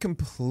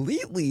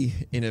completely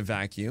in a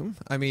vacuum.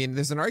 I mean,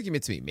 there's an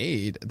argument to be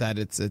made that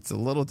it's a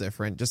little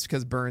different just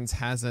because Burns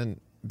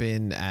hasn't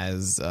been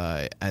as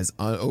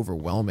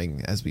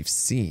overwhelming as we've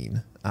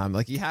seen.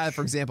 Like he had,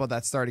 for example,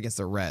 that start against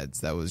the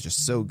Reds that was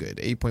just so good.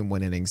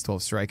 8.1 innings,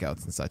 12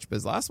 strikeouts and such. But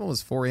his last one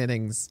was 4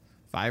 innings,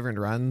 5 earned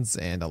runs,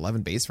 and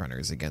 11 base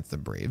runners against the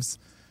Braves.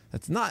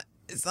 It's not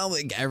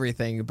like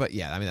everything, but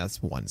yeah, I mean,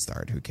 that's one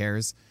start. Who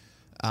cares?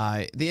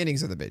 The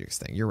innings are the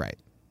biggest thing. You're right.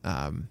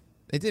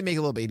 It did make it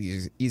a little bit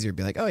easier to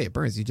be like, oh yeah,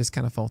 Burns, you just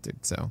kind of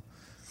faltered. So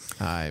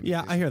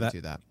yeah, I hear that.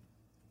 Do that.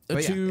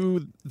 But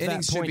to yeah,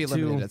 innings should be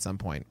limited at some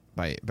point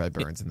by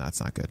Burns, and that's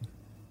not good.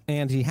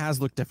 And he has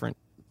looked different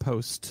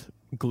post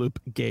Gloop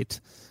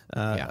Gate.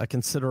 A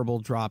considerable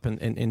drop in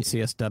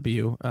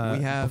CSW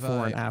we have,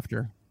 before and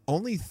after.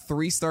 Only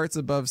 3 starts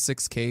above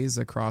 6 Ks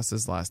across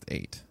his last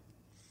 8.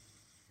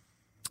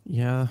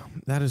 Yeah,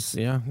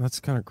 that's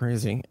kind of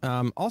crazy.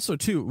 Also,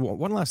 too,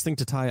 one last thing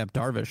to tie up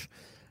Darvish: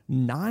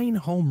 9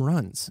 home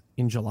runs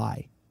in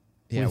July.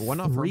 Yeah, one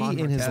off German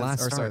in his last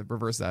start. Sorry,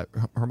 reverse that.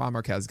 German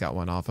Marquez got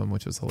one off him,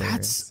 which was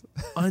hilarious.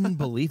 That's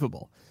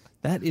unbelievable.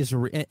 That is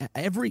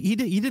he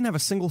didn't have a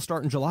single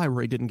start in July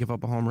where he didn't give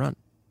up a home run.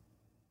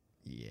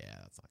 Yeah,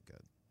 that's not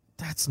good.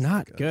 That's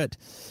not good.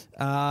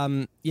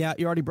 Yeah,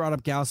 you already brought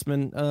up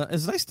Gausman.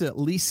 It's nice to at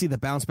least see the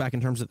bounce back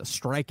in terms of the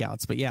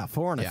strikeouts, but yeah,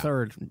 4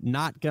 1/3,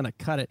 not gonna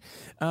cut it.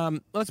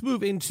 Let's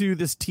move into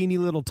this teeny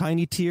little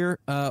tiny tier.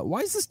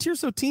 Why is this tier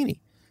so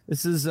teeny?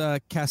 This is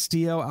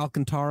Castillo,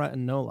 Alcantara,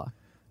 and Nola.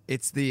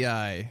 It's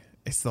the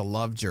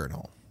Love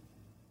Journal.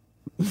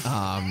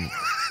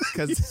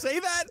 Because you say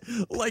that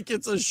like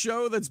it's a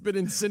show that's been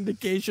in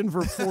syndication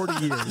for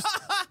 40 years.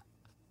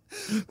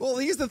 Well,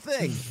 here's the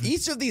thing.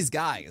 Each of these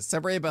guys,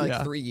 separated by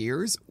like 3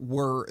 years,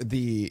 were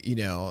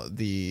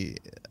the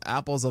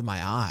apples of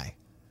my eye.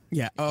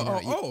 Yeah.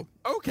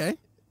 Okay.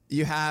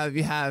 You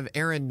have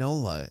Aaron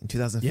Nola in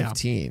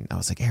 2015. Yeah. I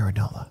was like, Aaron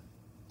Nola.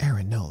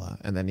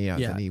 And then,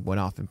 then he went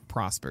off and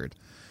prospered.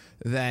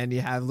 Then you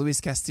have Luis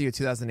Castillo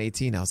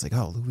 2018. I was like,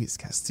 oh, Luis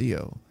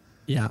Castillo.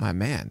 Yeah. My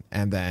man.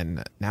 And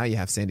then now you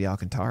have Sandy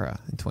Alcantara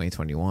in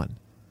 2021.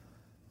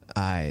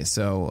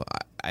 So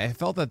I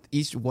felt that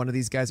each one of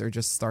these guys are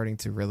just starting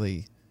to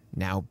really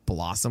now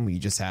blossom. You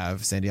just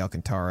have Sandy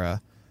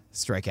Alcantara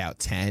strike out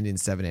 10 in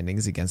 7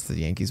 innings against the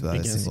Yankees without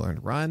a single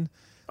earned run.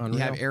 Unreal.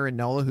 You have Aaron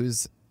Nola,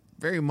 who's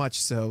very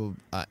much so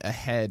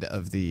ahead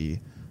of the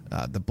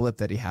blip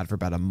that he had for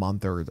about a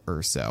month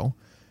or so.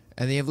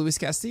 And then you have Luis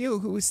Castillo,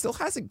 who still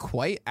hasn't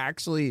quite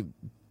actually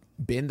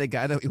been the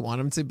guy that we want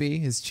him to be.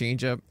 His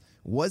changeup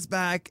was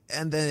back,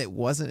 and then it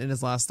wasn't in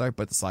his last start,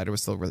 but the slider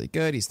was still really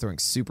good. He's throwing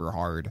super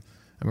hard.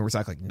 I mean, we're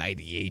talking like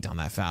 98 on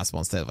that fastball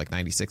instead of like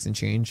 96 and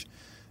change.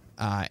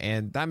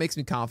 And that makes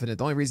me confident.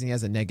 The only reason he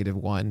has a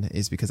 -1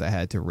 is because I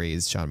had to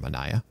raise Sean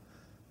Manaea.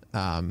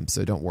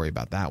 So don't worry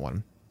about that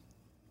one.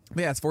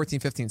 But yeah, it's 14,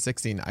 15,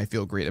 16. I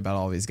feel great about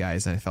all these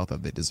guys, and I felt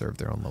that they deserve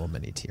their own little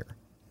mini tier.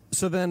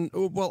 So then,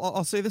 well,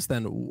 I'll say this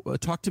then.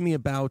 Talk to me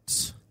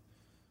about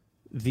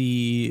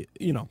the,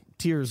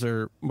 tiers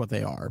are what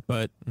they are,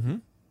 but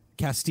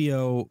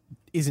Castillo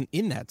isn't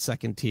in that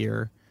second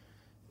tier.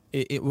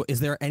 Is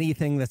there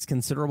anything that's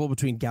considerable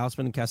between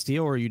Gausman and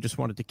Castillo, or you just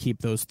wanted to keep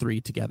those 3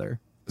 together?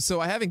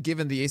 So I haven't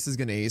given the Ace is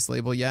going to Ace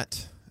label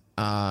yet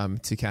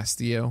to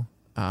Castillo,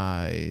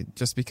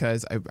 just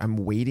because I'm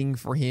waiting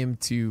for him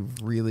to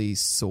really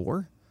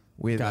soar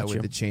with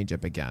the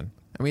changeup again.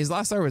 I mean, his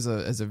last start was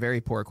a very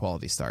poor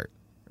quality start,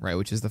 right?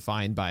 Which is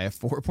defined by a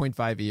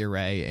 4.5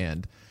 ERA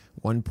and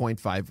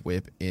 1.5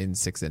 WHIP in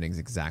 6 innings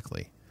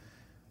exactly.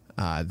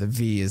 The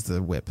V is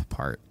the WHIP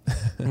part.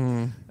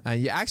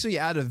 You actually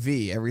add a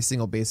V every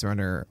single base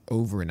runner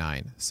over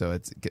 9, so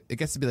it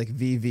gets to be like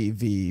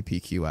VVV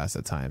PQS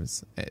at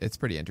times. It's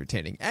pretty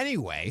entertaining.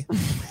 Anyway,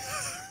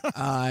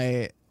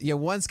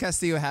 once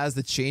Castillo has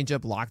the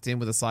changeup locked in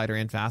with a slider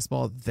and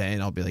fastball,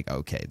 then I'll be like,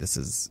 okay, this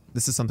is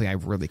something I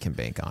really can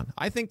bank on.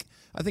 I think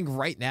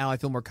right now I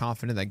feel more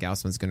confident that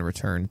Gausman's going to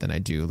return than I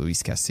do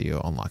Luis Castillo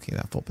unlocking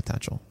that full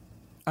potential.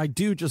 I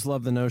do just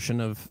love the notion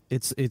of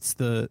it's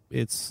the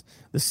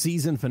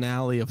season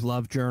finale of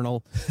Love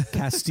Journal.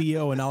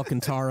 Castillo and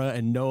Alcantara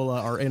and Nola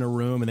are in a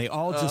room, and they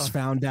all just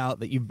found out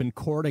that you've been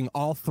courting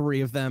all 3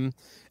 of them,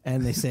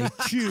 and they say,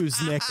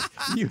 choose, Nick.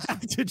 You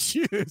have to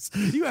choose.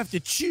 You have to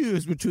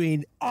choose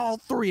between all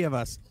 3 of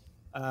us.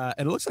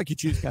 And it looks like you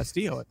choose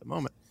Castillo at the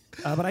moment.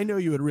 But I know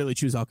you would really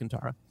choose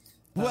Alcantara.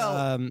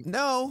 Well,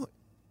 no.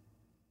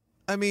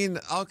 I mean,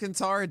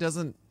 Alcantara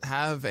doesn't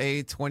have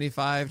a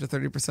 25 to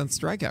 30%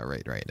 strikeout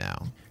rate right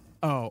now.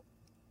 Oh,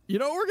 you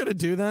know what we're going to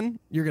do then?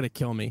 You're going to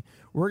kill me.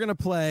 We're going to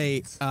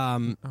play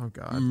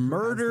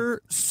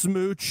Murder,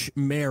 Smooch,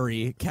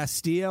 Marry,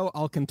 Castillo,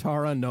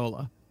 Alcantara,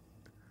 Nola.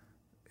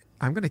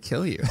 I'm going to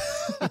kill you.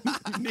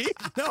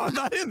 No, I'm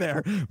not in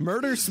there.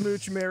 Murder,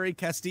 Smooch, Marry,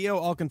 Castillo,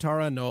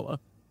 Alcantara, Nola.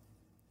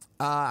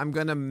 I'm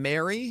going to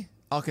marry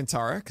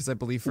Alcantara because I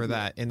believe for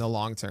that in the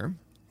long term.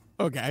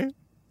 Okay.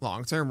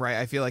 long term, right?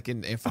 I feel like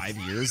in 5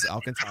 years,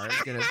 Alcantara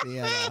is going to be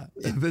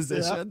in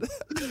position.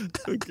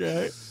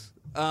 Okay.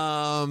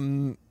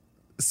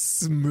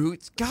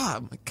 Smooch.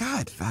 God, my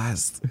God,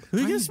 Fast.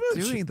 Why are you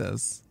doing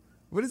this?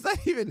 What is that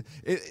even?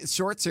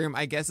 Short term,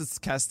 I guess it's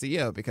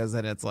Castillo, because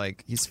then it's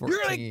like he's 14.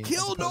 You're going to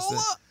kill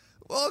Nola?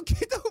 Well,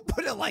 don't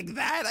put it like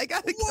that. I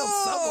got to kill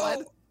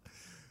someone.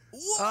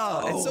 Whoa.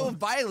 Oh, it's so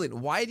violent.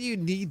 Why do you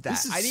need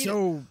that?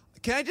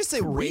 Can I just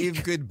say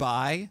wave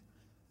goodbye?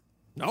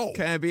 No.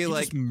 Can I be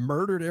like just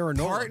murdered Aaron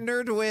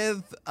partnered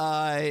with,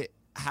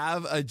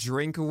 have a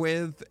drink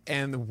with,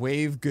 and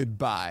wave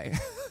goodbye?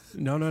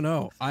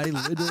 No. I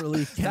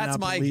literally cannot That's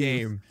my believe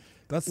game.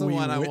 That's the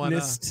one I want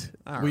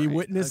to. We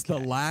witnessed the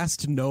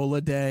last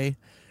Nola day.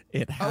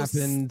 It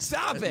happened.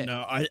 Stop it.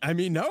 No, I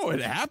mean, no, it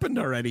happened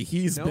already.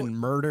 He's been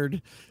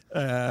murdered.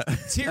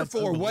 Tier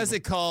 4, what's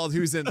it called?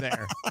 Who's in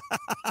there?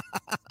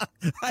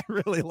 I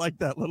really like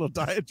that little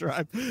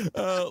diatribe.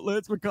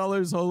 Lance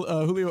McCullers,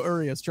 Julio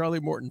Urias, Charlie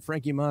Morton,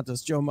 Frankie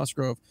Montas, Joe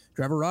Musgrove,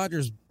 Trevor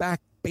Rogers,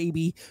 back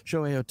baby,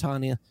 Shohei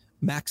Ohtani,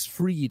 Max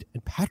Fried,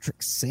 and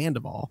Patrick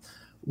Sandoval.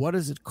 What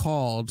is it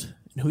called?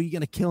 And who are you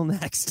going to kill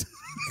next?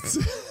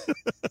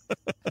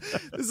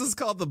 This is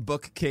called the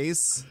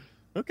bookcase.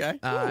 Okay.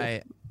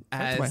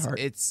 As my heart.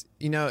 It's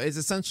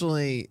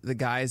essentially the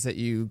guys that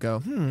you go,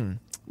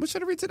 what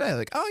should I read today?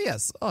 Like, oh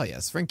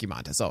yes, Frankie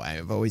Montas. Oh,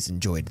 I've always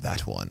enjoyed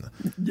that one.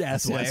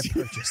 Yes, that's why I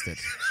purchased it.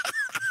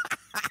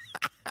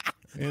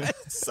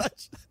 It's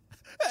such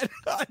an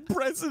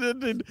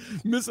unprecedented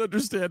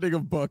misunderstanding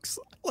of books.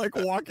 Like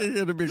walking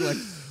in and being like,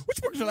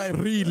 which book should I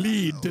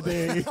reread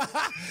today?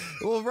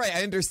 Well, right.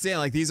 I understand.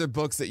 Like, these are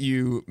books that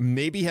you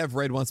maybe have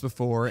read once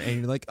before, and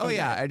you're like,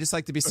 yeah, I just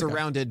like to be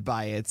surrounded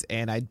by it,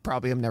 and I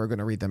probably am never going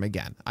to read them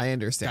again. I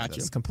understand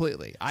this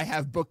completely. I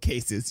have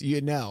bookcases,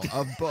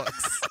 of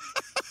books.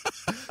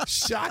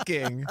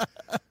 Shocking.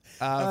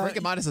 Frankie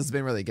Montas has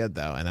been really good,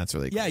 though, and that's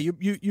really cool. Yeah,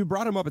 you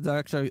brought him up.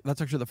 That's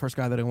actually the first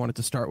guy that I wanted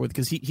to start with,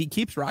 because he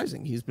keeps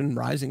rising. He's been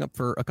rising up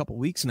for a couple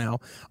weeks now.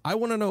 I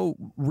want to know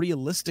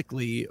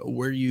realistically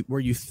where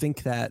you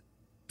think that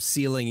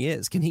ceiling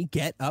is. Can he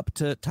get up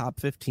to top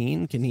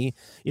 15? Can he?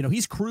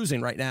 He's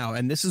cruising right now,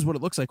 and this is what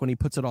it looks like when he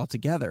puts it all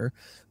together.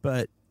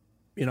 But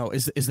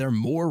is there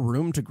more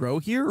room to grow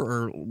here,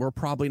 or we're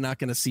probably not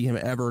going to see him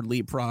ever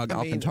leapfrog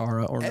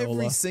Alcantara or Nola?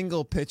 Every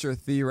single pitcher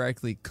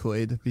theoretically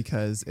could,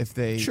 because if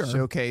they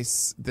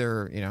showcase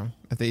their,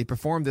 if they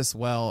perform this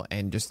well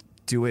and just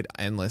do it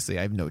endlessly,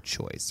 I have no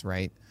choice,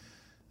 right?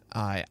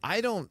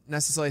 I don't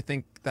necessarily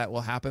think that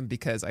will happen,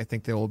 because I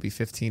think there will be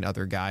 15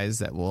 other guys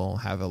that will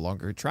have a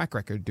longer track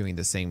record doing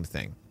the same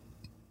thing,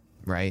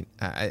 right?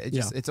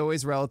 It's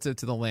always relative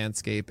to the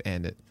landscape,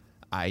 and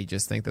I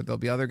just think that there'll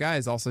be other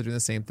guys also doing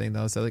the same thing.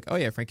 They'll say like, oh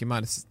yeah, Frankie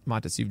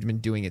Montas, you've been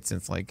doing it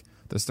since like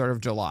the start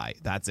of July.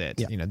 That's it.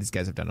 Yeah. These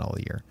guys have done it all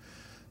year.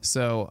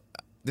 So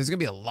there's going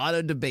to be a lot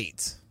of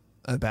debate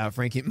about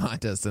Frankie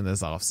Montas in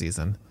this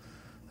offseason.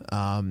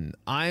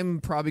 I'm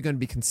probably going to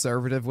be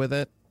conservative with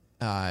it.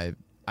 I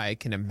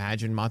can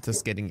imagine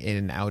Montas getting in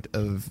and out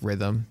of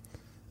rhythm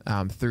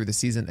through the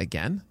season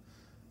again.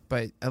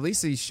 But at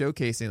least he's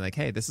showcasing like,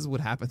 hey, this is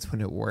what happens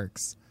when it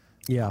works.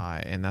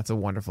 Yeah, and that's a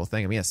wonderful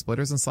thing. I mean,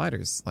 splitters and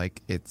sliders,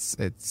 like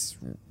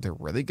they're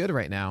really good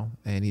right now,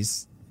 and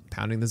he's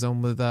pounding the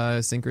zone with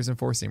sinkers and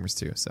four seamers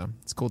too. So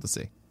it's cool to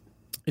see.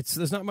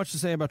 There's not much to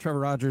say about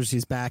Trevor Rogers.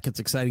 He's back. It's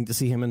exciting to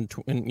see him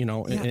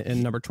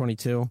in number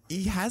 22.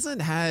 He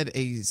hasn't had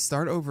a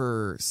start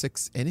over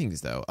 6 innings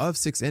though, of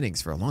 6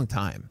 innings for a long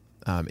time,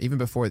 even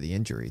before the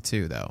injury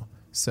too though.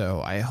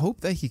 So I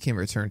hope that he can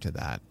return to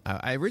that.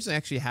 I originally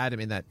actually had him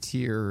in that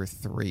tier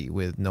 3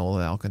 with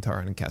Nola,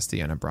 Alcantara, and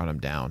Castillo, and I brought him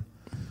down.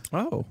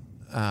 Oh.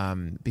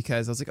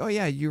 Because I was like, oh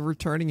yeah, you're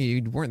returning.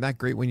 You weren't that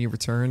great when you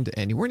returned,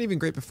 and you weren't even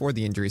great before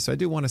the injury. So I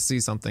do want to see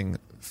something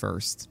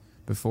first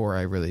before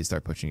I really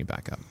start pushing you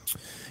back up.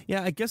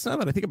 Yeah, I guess now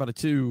that I think about it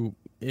too,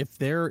 if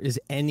there is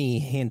any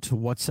hint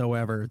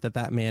whatsoever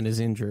that man is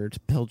injured,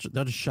 they'll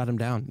just shut him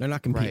down. They're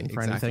not competing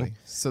for anything.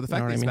 So the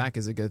fact that he's back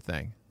is a good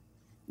thing.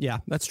 Yeah,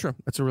 that's true.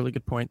 That's a really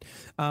good point.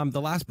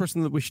 The last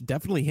person that we should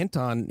definitely hint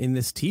on in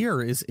this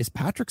tier is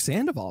Patrick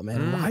Sandoval,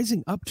 man,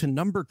 rising up to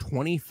number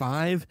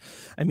 25.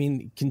 I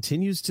mean,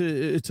 continues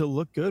to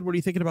look good. What are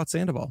you thinking about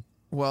Sandoval?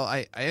 Well,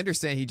 I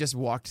understand he just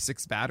walked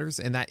 6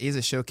 batters, and that is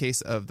a showcase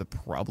of the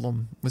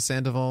problem with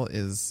Sandoval.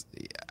 Is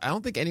I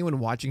don't think anyone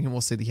watching him will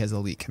say that he has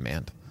elite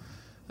command.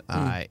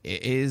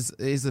 It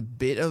is a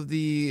bit of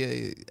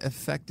the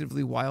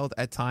effectively wild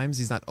at times.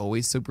 He's not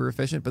always super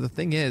efficient, but the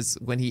thing is,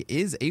 when he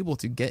is able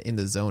to get in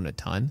the zone a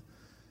ton,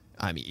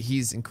 I mean,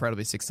 he's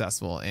incredibly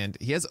successful, and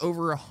he has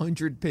over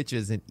 100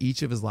 pitches in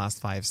each of his last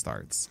 5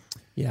 starts.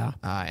 Yeah,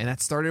 and that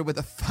started with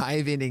a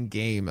 5-inning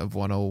game of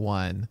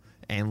 101,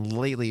 and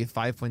lately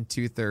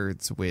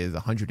 5.2 with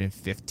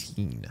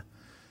 115.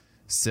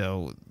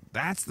 So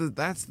that's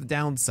the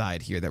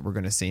downside here that we're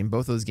going to see. In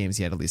both those games,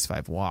 he had at least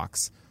 5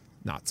 walks.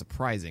 Not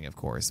surprising, of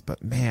course,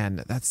 but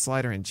man, that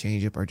slider and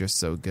changeup are just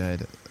so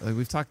good. Like,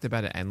 we've talked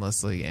about it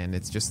endlessly, and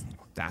it's just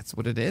that's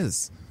what it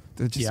is.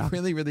 They're just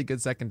really, really good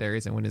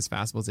secondaries, and when his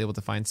fastball is able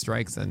to find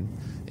strikes, then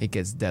it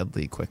gets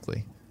deadly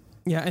quickly.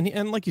 Yeah,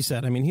 and like you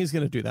said, I mean, he's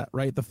going to do that,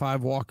 right? The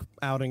 5-walk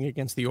outing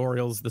against the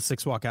Orioles, the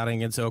 6-walk outing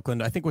against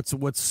Oakland. I think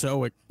what's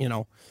so,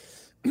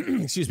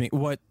 excuse me,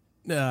 what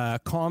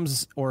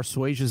calms or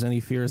assuages any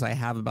fears I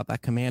have about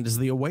that command is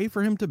the way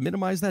for him to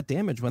minimize that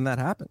damage when that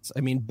happens. I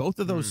mean, both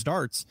of those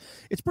starts,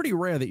 it's pretty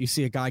rare that you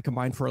see a guy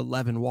combine for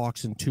 11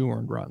 walks and 2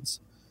 earned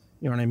runs.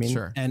 You know what I mean?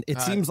 Sure. And it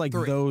seems like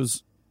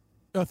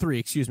 3,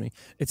 excuse me.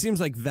 It seems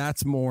like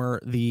that's more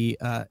the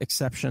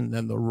exception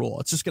than the rule.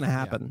 It's just going to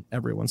happen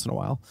every once in a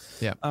while.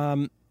 Yeah.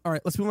 All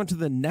right, let's move on to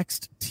the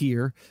next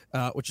tier,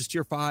 which is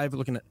tier 5. We're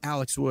looking at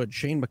Alex Wood,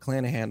 Shane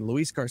McClanahan,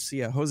 Luis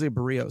Garcia, Jose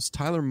Barrios,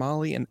 Tyler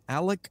Mahle, and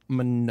Alek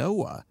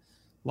Manoah.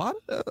 A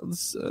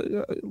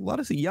lot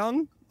of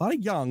young,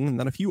 and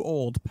then a few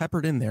old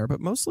peppered in there, but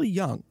mostly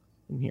young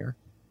in here.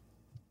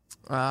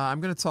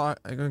 I'm going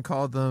to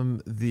call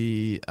them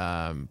the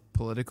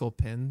political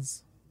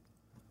pins.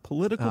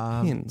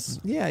 Political pins.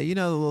 Yeah, you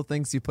know the little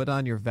things you put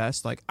on your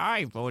vest, like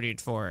I voted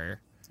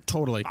for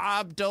totally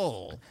Bob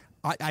Dole.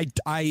 I'm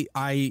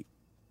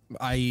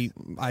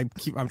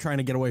trying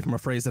to get away from a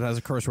phrase that has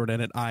a curse word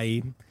in it.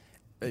 I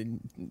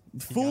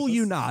fool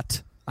you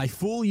not. I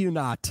fool you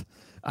not.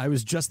 I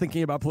was just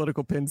thinking about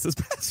political pins this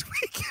past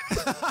week.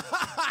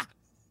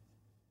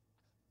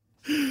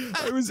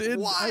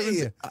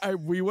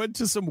 We went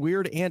to some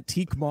weird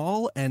antique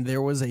mall, and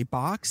there was a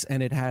box,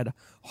 and it had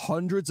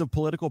hundreds of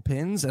political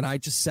pins, and I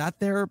just sat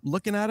there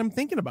looking at them,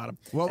 thinking about them.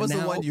 What was the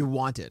one you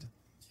wanted?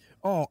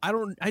 Oh, I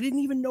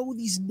didn't even know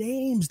these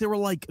names. They were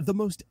like the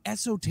most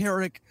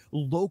esoteric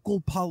local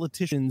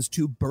politicians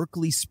to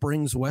Berkeley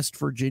Springs, West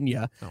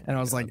Virginia. And I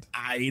was like,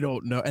 I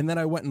don't know. And then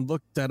I went and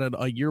looked at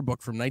a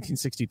yearbook from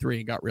 1963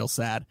 and got real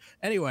sad.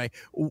 Anyway,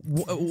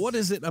 what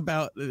is it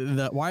about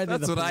why are they?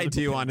 That's what I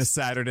do on a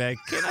Saturday.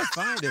 Can I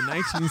find a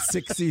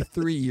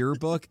 1963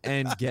 yearbook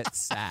and get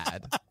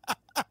sad?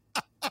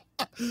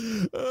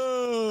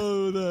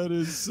 Oh, that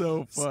is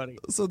so funny.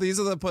 So these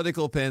are the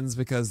political pins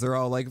because they're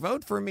all like,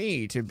 vote for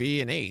me to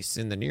be an ace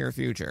in the near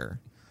future.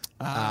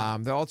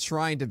 They're all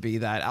trying to be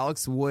that.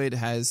 Alex Wood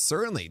has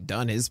certainly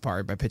done his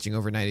part by pitching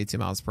over 92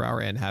 miles per hour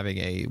and having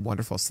a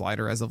wonderful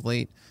slider as of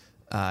late.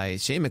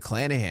 Shane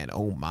McClanahan,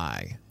 oh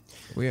my.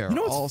 We are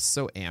all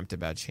so amped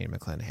about Shane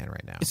McClanahan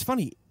right now. It's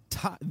funny.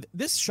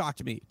 This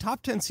shocked me.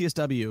 Top 10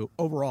 CSW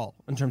overall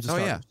in terms of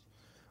starters,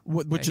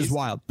 which is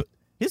wild. But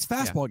his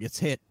fastball gets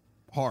hit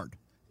hard.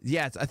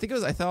 Yeah, I think it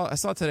was. I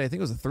saw today. I think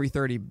it was a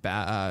 330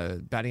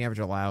 batting average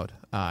allowed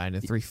and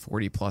a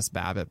 340 plus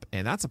BABIP,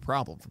 and that's a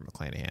problem for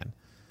McClanahan.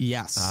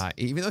 Yes,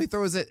 even though he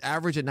throws it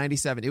average at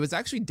 97, it was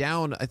actually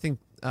down. I think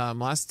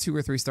last 2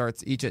 or 3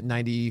 starts each at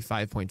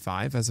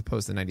 95.5 as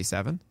opposed to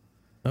 97.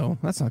 Oh,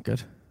 that's not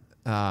good.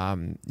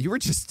 You were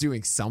just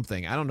doing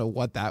something. I don't know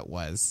what that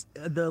was.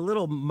 The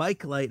little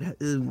mic light,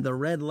 the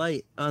red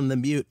light on the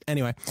mute.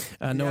 Anyway,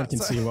 no one can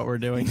see what we're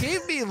doing. He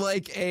gave me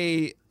like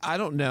a, I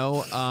don't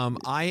know.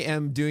 I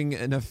am doing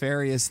a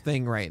nefarious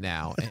thing right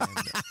now. And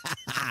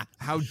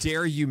how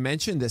dare you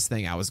mention this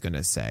thing I was going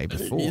to say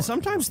before.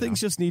 Sometimes things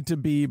just need to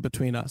be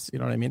between us. You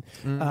know what I mean?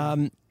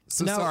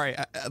 So now, sorry.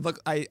 Look,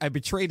 I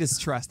betrayed his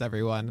trust,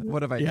 everyone.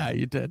 What have I done? Yeah,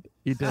 you did.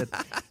 You did.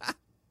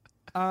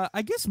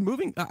 I guess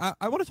moving,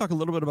 I want to talk a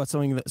little bit about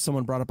something that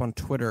someone brought up on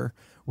Twitter,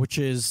 which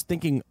is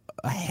thinking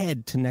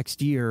ahead to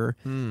next year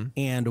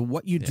and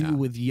what you do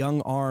with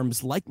young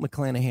arms like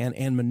McClanahan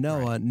and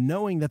Manoah,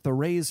 knowing that the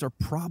Rays are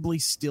probably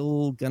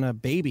still going to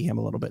baby him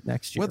a little bit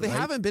next year. Well, they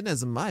haven't been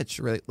as much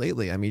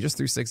lately. I mean, just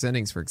through 6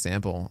 innings, for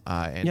example.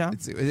 And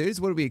it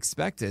is what we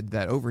expected,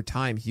 that over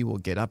time he will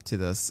get up to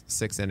this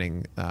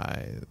 6-inning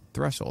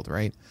threshold,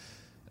 right?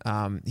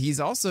 He's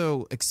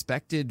also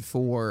expected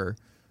for...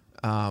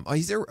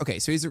 he's there. Okay,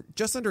 so he's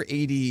just under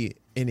 80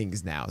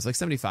 innings now. It's like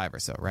 75 or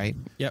so, right?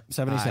 Yep,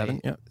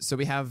 77. Yep. So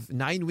we have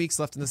 9 weeks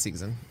left in the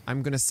season.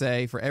 I'm going to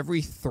say for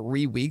every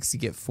 3 weeks, you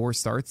get 4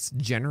 starts,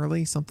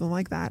 generally, something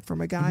like that from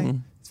a guy. Mm-hmm.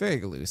 It's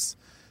very loose.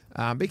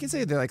 But you can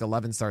say there are like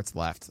 11 starts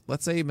left.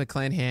 Let's say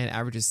McClanahan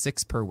averages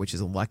 6 per, which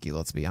is lucky,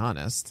 let's be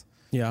honest.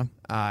 Yeah.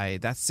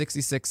 That's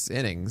 66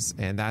 innings,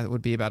 and that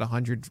would be about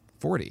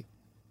 140.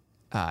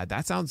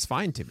 That sounds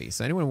fine to me.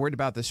 So anyone worried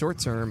about the short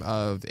term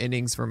of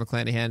innings for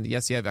McClanahan,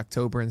 yes, you have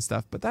October and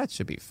stuff, but that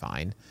should be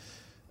fine.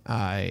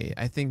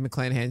 I think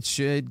McClanahan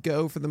should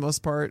go for the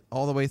most part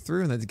all the way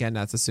through. And then again,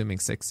 that's assuming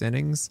 6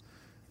 innings.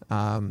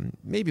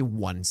 Maybe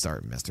 1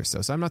 start missed or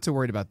so. So I'm not too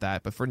worried about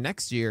that. But for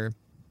next year,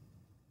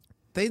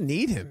 they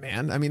need him,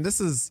 man. I mean,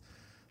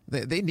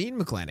 they need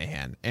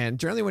McClanahan. And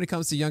generally when it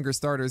comes to younger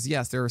starters,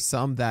 yes, there are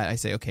some that I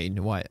say, okay, you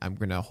know what? I'm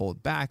going to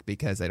hold back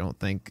because I don't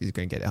think he's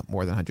going to get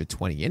more than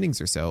 120 innings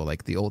or so,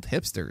 like the old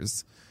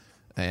hipsters,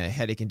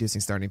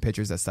 headache-inducing starting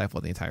pitchers that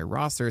stifled the entire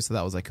roster. So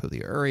that was like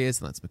Julio Urias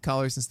and Lance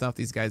McCullers and stuff.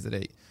 These guys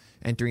that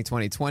entering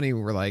 2020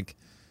 were like,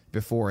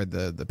 before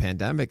the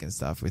pandemic and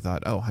stuff, we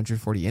thought,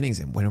 140 innings,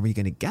 and when are we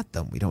going to get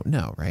them? We don't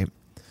know, right?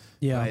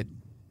 Yeah.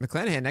 But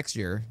McClanahan next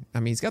year, I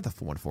mean, he's got the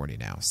 140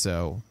 now,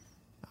 so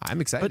I'm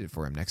excited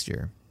for him next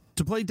year.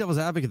 To play devil's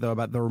advocate, though,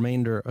 about the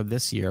remainder of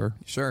this year,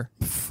 Sure.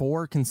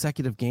 4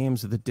 consecutive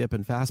games with a dip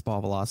in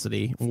fastball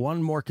velocity,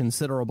 one more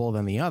considerable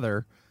than the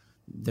other.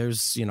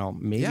 There's,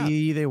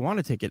 maybe they want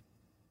to take it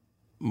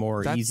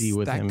more easy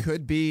with him. That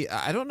could be.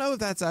 I don't know if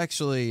that's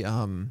actually.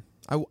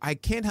 I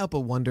can't help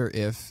but wonder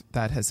if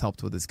that has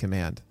helped with his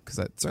command, because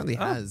that certainly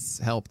has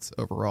helped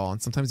overall.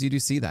 And sometimes you do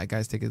see that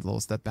guys take a little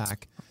step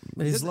back.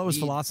 His lowest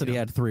velocity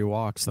had 3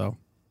 walks, though.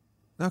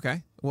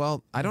 Okay.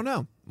 Well, I don't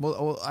know.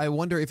 Well, I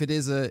wonder if it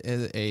is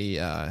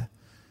a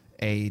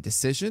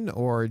decision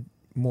or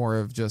more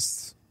of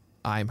just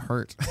I'm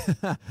hurt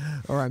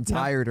or I'm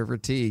tired or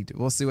fatigued.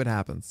 We'll see what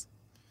happens.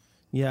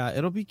 Yeah,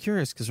 it'll be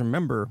curious because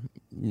remember,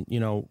 we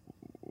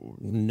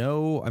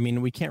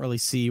can't really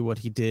see what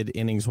he did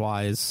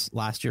innings-wise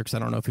last year because I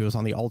don't know if he was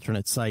on the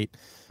alternate site.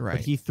 Right.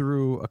 But he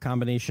threw a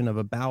combination of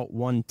about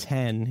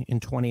 110 in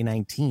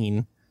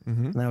 2019,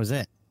 and that was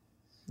it.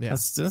 Yeah.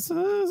 That's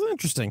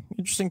interesting.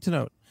 Interesting to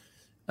note.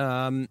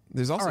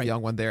 There's also a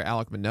young one there,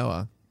 Alek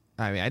Manoah.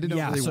 I mean, I didn't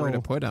know really where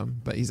to put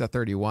him, but he's at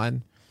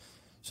 31.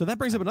 So that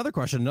brings up another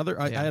question.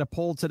 I had a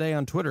poll today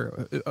on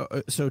Twitter.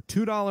 So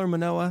 $2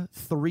 Manoah,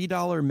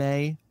 $3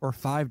 May, or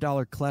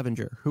 $5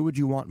 Clevenger. Who would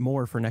you want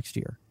more for next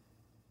year?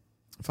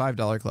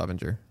 $5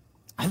 Clevenger.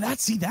 And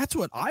that's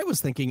what I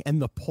was thinking.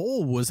 And the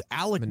poll was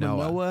Alek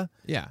Manoah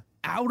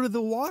out of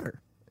the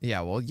water.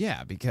 Yeah, well,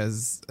 yeah,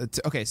 because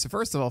so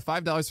first of all,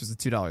 $5 versus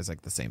 $2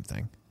 like the same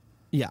thing.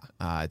 Yeah.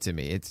 To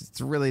me, it's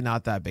really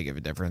not that big of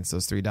a difference.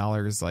 Those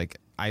 $3, like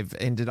I've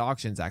ended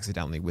auctions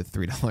accidentally with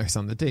 $3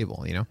 on the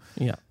table.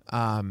 Yeah.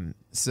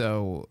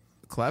 So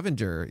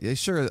Clevenger,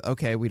 sure,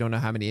 okay, we don't know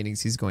how many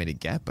innings he's going to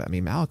get, but I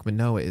mean, Alek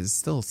Manoah is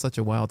still such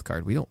a wild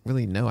card. We don't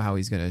really know how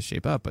he's going to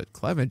shape up, but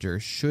Clevenger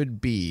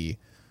should be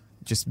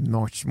just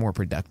much more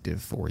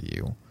productive for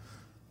you.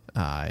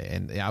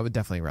 And I would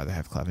definitely rather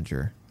have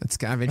Clevenger. It's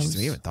kind of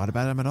interesting. We haven't thought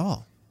about him at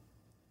all.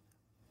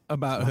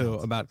 About who?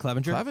 About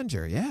Clevenger?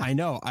 Clevenger, yeah. I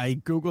know. I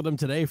Googled him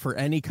today for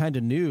any kind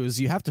of news.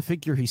 You have to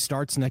figure he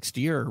starts next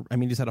year. I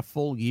mean, he's had a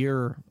full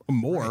year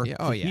more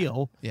to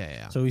heal.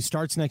 Yeah. So he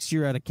starts next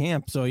year at a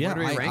camp. So, yeah.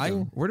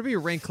 Where do we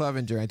rank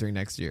Clevenger entering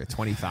next year?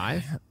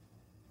 25?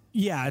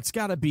 Yeah, it's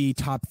got to be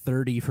top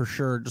 30 for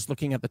sure. Just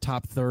looking at the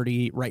top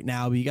 30 right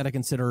now, but you got to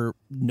consider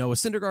Noah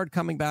Syndergaard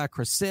coming back,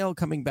 Chris Sale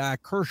coming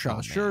back, Kershaw,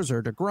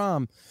 Scherzer,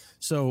 DeGrom.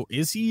 So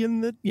is he in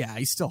the? Yeah,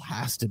 he still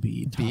has to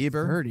be top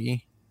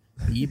 30.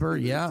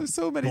 Bieber, yeah. There's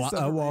so many stuff.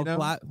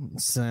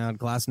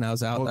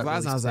 Glasnow's out. Well,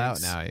 Glasnow's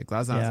out now.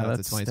 Glasnow's out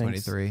to 2023.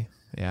 Stinks.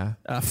 Yeah.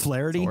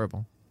 Flaherty. It's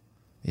horrible.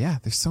 Yeah,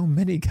 there's so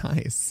many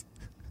guys.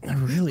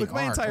 Really? Look,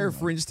 my entire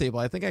fringe table.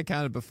 I think I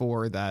counted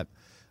before that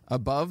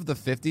above the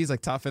 50s,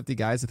 like top 50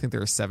 guys, I think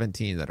there are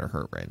 17 that are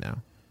hurt right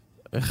now.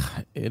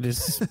 It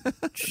is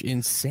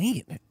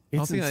insane. I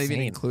don't think I even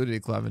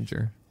included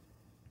Clevenger.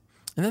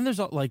 And then there's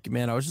I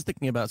was just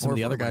thinking about some of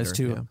the other guys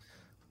too.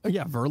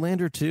 Yeah,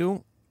 Verlander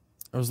too.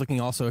 I was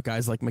looking also at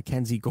guys like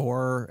Mackenzie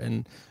Gore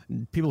and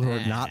people who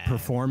are not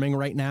performing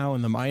right now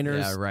in the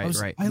minors. Yeah, right.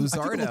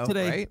 Luzardo,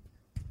 today, right?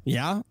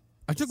 Yeah.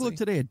 I took a look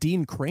today at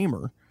Dean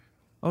Kramer.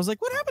 I was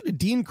like, what happened to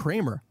Dean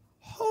Kramer?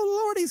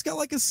 Oh, Lord, he's got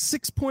like a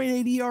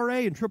 6.8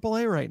 ERA in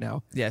AAA right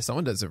now. Yeah,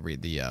 someone doesn't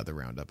read the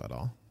roundup at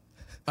all.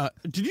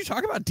 Did you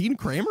talk about Dean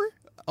Kramer?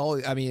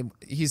 Oh, I mean,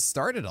 he's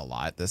started a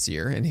lot this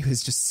year, and he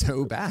was just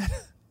so bad.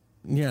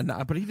 Yeah,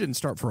 but he didn't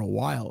start for a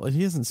while.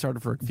 He hasn't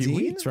started for a few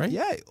weeks, right?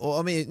 Yeah. Well,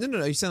 I mean,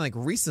 no. You're saying like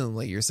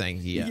recently. You're saying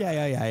he.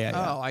 Yeah.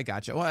 Oh, I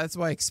gotcha. Well, that's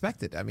what I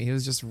expected. I mean, he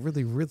was just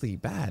really, really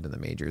bad in the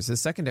majors.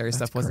 His secondary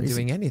stuff wasn't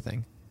doing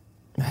anything.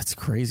 That's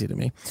crazy to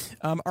me.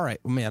 All right,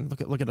 man.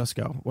 Look at us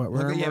go. We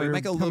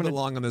might go a little bit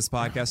long on this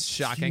podcast.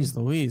 Shocking. Jeez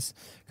Louise.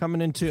 Coming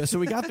into so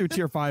we got through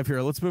tier 5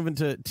 here. Let's move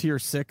into tier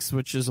 6,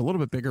 which is a little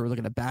bit bigger. We're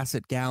looking at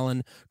Bassett,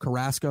 Gallen,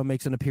 Carrasco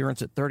makes an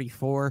appearance at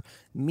 34.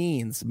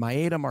 Means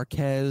Maeda,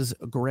 Marquez,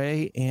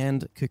 Gray,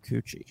 and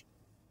Kikuchi.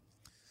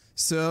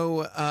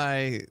 So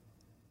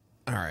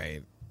all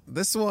right.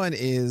 This one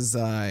is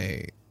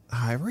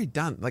I've already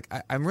done. Like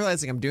I'm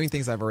realizing I'm doing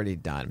things I've already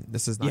done.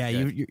 This is not. Yeah,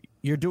 good.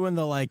 You're doing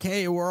the like,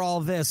 hey, we're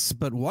all this,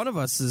 but one of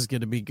us is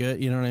going to be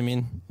good. You know what I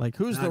mean? Like,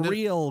 who's the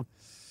real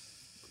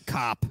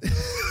cop?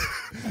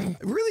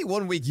 Really,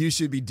 1 week you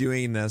should be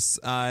doing this.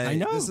 I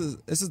know.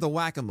 This is the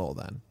whack-a-mole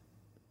then.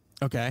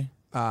 Okay.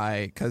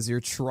 Because you're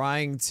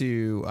trying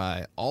to.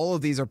 All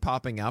of these are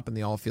popping up and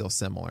they all feel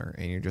similar,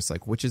 and you're just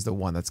like, which is the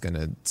one that's going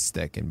to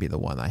stick and be the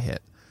one I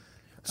hit?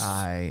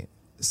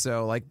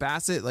 So like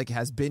Bassett like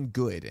has been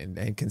good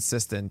and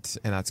consistent,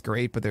 and that's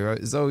great. But there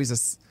is always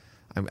this.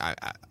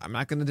 I'm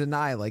not going to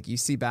deny, like, you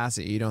see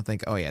Bassett, you don't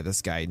think, oh yeah,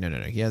 this guy. No.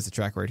 He has a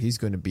track record. He's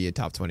going to be a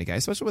top 20 guy,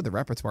 especially with the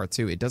repertoire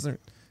too.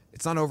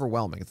 It's not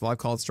overwhelming. It's a lot of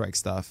called strike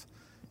stuff.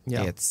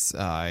 Yeah. It's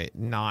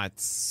not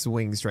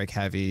swing strike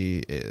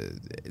heavy.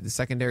 The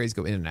secondaries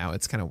go in and out.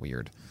 It's kind of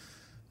weird.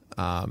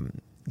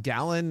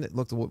 Gallen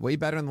looked way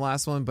better in the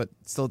last one, but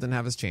still didn't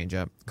have his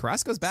changeup.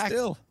 Carrasco's back.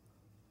 Still.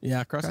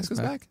 Yeah, Carrasco's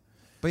back.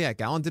 But yeah,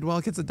 Gallen did well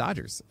against the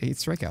Dodgers. 8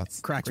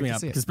 strikeouts. Cracks me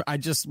up because I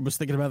just was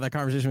thinking about that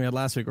conversation we had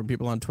last week where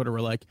people on Twitter were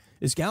like,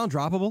 is Gallen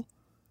droppable?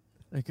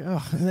 Like,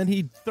 oh, and then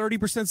he 30%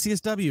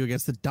 CSW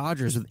against the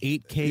Dodgers with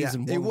 8 Ks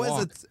and one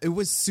walk. It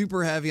was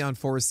super heavy on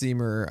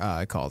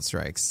four-seamer called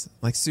strikes,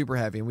 like super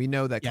heavy. And we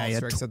know that called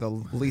strikes are the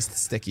least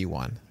sticky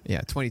one.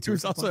 Yeah, 22. He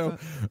was also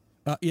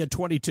he had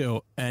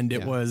 22, and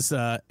it was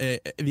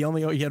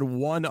he had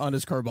one on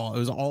his curveball. It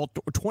was all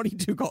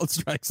 22 called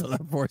strikes on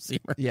that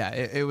four-seamer. Yeah,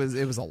 it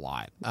was a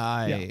lot.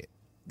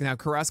 Now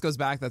Carrasco's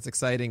back. That's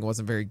exciting. It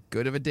wasn't very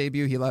good of a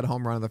debut. He let a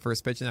home run on the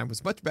first pitch, and that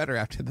was much better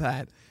after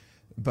that.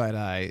 But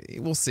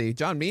we'll see.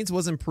 John Means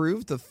was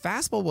improved. The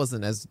fastball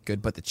wasn't as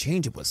good, but the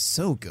changeup was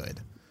so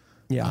good.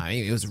 Yeah,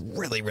 it was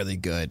really, really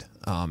good.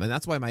 And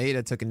that's why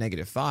Maeda took a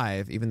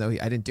 -5, even though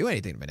I didn't do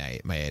anything to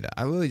Maeda.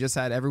 I literally just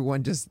had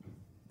everyone just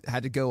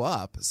had to go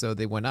up, so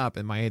they went up,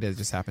 and Maeda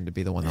just happened to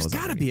be the one that was.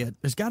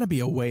 There's got to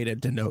be a way to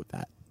denote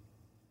that.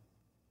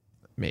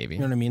 Maybe,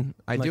 you know what I mean?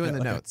 I do in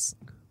the notes.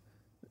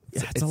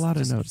 It's a lot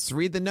of notes. Just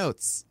read the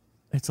notes.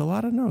 It's a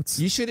lot of notes.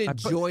 You should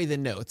enjoy the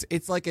notes.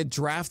 It's like a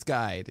draft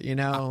guide,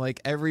 like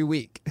every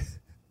week.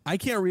 I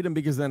can't read them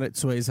because then it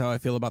sways how I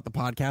feel about the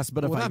podcast.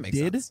 But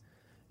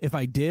if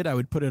I did, I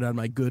would put it on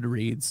my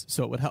Goodreads,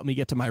 so it would help me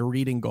get to my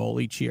reading goal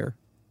each year.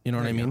 You know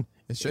what I mean?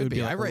 It should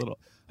be. Like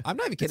I'm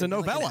not even kidding. It's a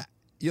novella.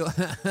 You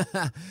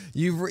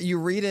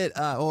read it.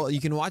 Well,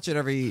 you can watch it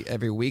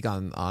every week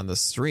on the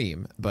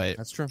stream. But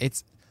that's true.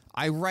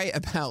 I write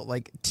about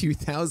like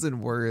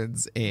 2,000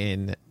 words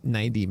in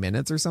 90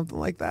 minutes or something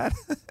like that.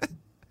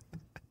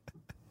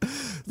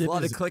 A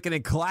lot of clicking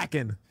and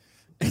clacking.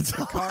 It's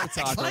car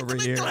talk over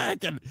here.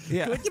 Clacking.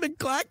 Yeah. Clicking and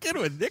clacking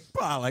with Nick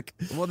Pollock.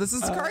 Well, this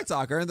is car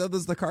talk. Aren't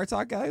those the car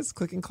talk guys?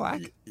 Click and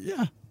clack?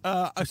 Yeah.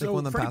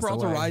 So Freddie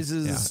Peralta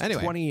rises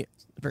 20.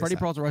 Freddie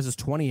Peralta rises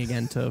 20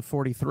 again to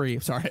 43.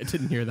 Sorry, I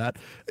didn't hear that.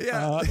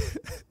 Yeah.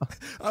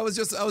 I was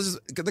just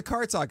the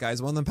car talk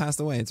guys. One of them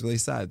passed away. It's really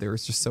sad. They were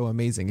just so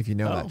amazing. If you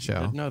know that show. I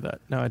didn't know that.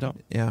 No, I don't.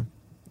 Yeah.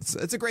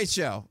 It's a great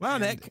show. Wow,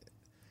 Nick.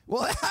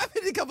 Well, it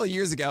happened a couple of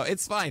years ago.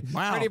 It's fine.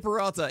 Wow. Freddie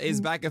Peralta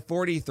is back at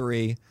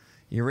 43.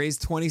 You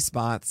raised 20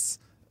 spots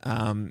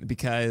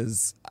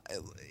because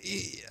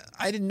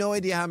I had no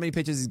idea how many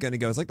pitches he's going to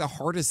go. It's like the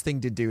hardest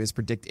thing to do is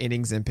predict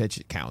innings and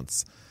pitch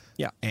counts.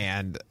 Yeah.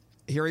 And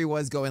here he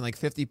was going like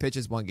 50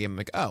 pitches one game. I'm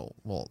like, oh,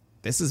 well,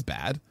 this is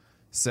bad.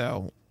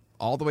 So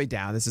all the way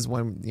down. This is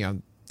when,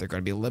 they're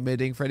going to be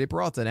limiting Freddie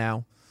Peralta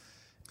now.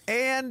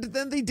 And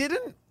then they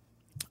didn't.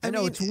 I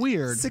know, it's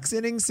weird. 6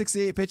 innings,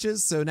 68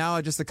 pitches. So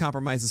now just the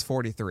compromise is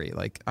 43.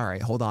 Like, all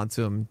right, hold on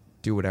to him.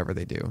 Do whatever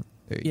they do.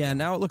 Yeah,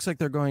 now it looks like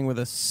they're going with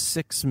a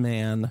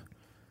 6-man,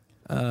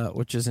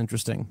 which is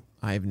interesting.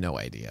 I have no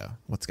idea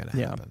what's going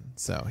to happen.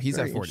 So he's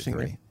at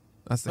 43.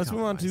 Let's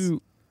move on to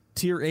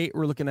Tier 8.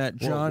 We're looking at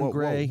John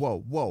Gray.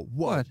 Whoa.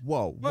 What?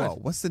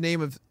 What's the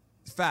name of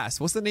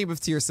What's the name of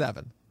Tier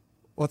 7?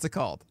 What's it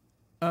called?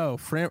 Oh,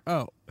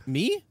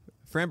 me?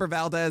 Framber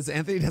Valdez,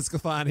 Anthony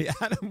Desclafani,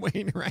 Adam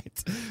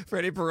Wainwright,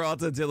 Freddie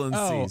Peralta, Dylan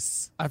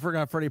Cease. I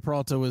forgot Freddie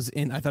Peralta was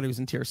in. I thought he was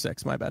in Tier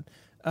 6. My bad.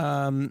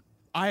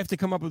 I have to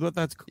come up with what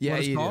that's what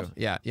it's you called?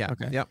 Do. Yeah.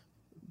 Okay. Yep.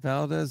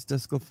 Valdez,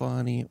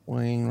 Desclafani,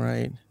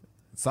 Wainwright.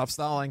 Stop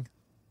stalling.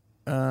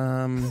 It's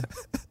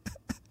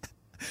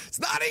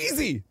not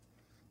easy.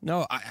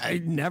 No,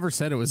 I never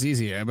said it was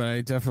easy, but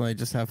I definitely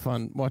just have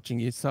fun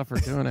watching you suffer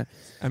doing it.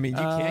 I mean,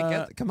 you can't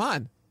get. Come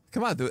on.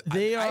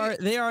 They are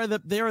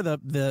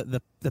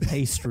the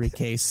pastry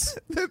case.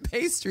 The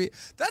pastry.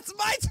 That's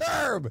my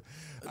term.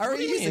 I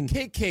already used a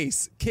cake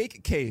case.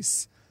 Cake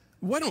case.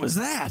 When was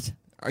that?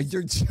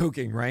 You're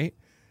joking, right?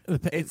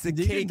 It's the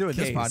cake case. You didn't do it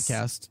this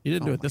podcast. You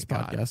didn't do it this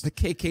podcast. The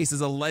cake case is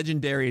a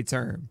legendary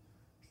term.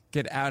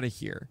 Get out of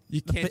here.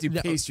 You can't do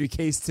pastry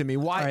case to me.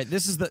 Why? All right,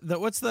 this is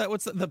what's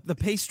the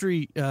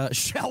pastry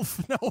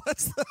shelf? No,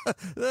 what's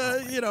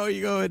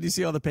you go and you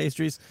see all the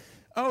pastries.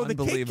 Oh, the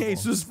cake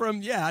case was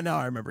from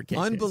I remember cake.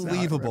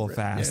 Unbelievable case.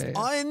 Fast.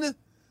 Yeah.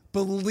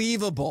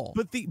 Unbelievable.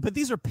 But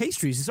these are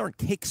pastries. These aren't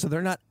cakes, so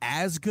they're not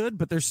as good,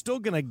 but they're still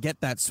gonna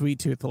get that sweet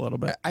tooth a little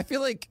bit. I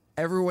feel like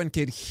everyone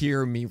could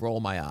hear me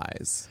roll my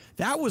eyes.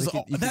 That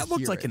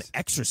looked like an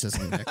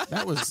exorcism, Nick.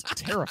 That was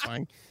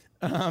terrifying.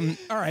 All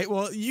right,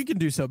 well, you can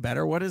do so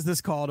better. What is this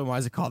called, and why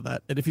is it called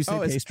that? And if you say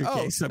pastry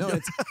case,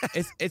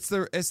 it's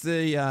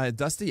the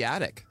Dusty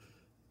Attic.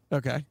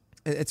 Okay.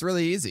 It's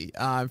really easy.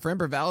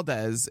 Framber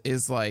Valdez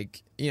is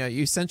like, you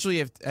essentially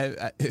have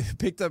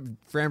picked up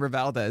Framber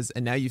Valdez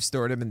and now you've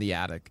stored him in the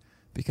attic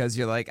because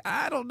you're like,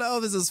 I don't know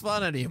if this is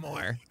fun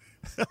anymore.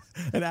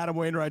 And Adam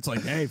Wainwright's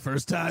like, hey,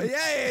 first time.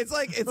 Yeah, it's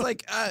like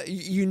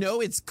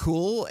it's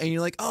cool and you're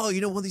like, oh,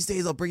 one of these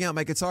days I'll bring out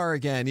my guitar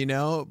again,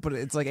 but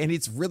it's like, and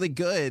it's really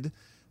good,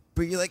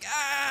 but you're like,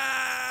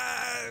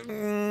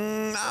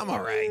 I'm all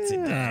right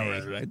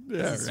today.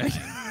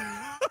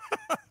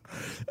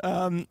 All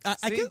right.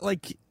 I get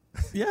like.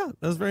 Yeah,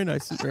 that was very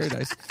nice. Very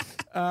nice.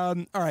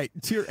 All right,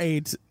 Tier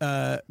 8,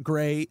 John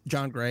Gray,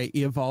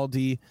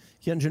 Eovaldi,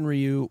 Hyunjin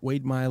Ryu,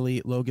 Wade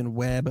Miley, Logan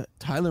Webb,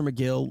 Tyler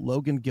McGill,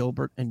 Logan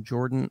Gilbert, and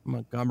Jordan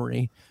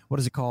Montgomery. What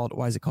is it called?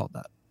 Why is it called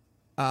that?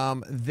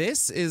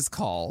 This is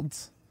called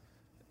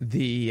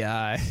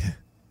the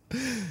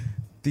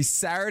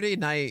Saturday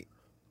night.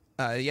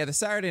 The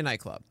Saturday Night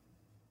Club.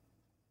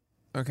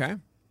 Okay.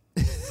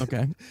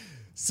 Okay.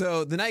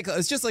 So the nightclub,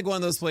 it's just like one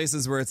of those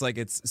places where it's like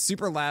it's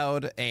super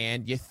loud,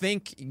 and you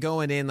think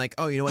going in like,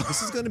 oh, you know what,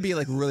 this is going to be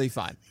like really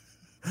fun.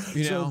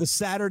 You know, So the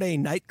Saturday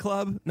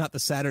nightclub, not the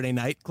Saturday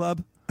night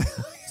club.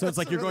 So it's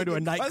like you're going to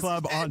a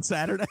nightclb on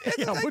Saturday.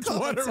 Yeah, which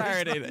one on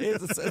Saturday?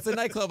 It's a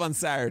nightclub on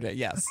Saturday.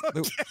 Yes.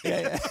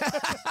 Okay.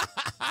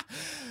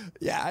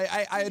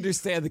 Yeah. I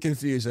understand the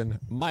confusion.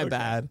 My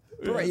bad.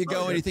 But right, you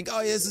go and you think,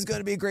 oh, yeah, this is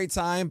going to be a great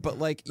time, but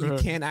like you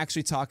can't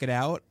actually talk it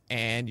out,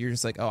 and you're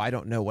just like, oh, I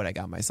don't know what I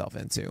got myself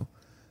into.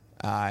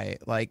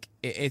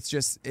 It's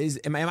just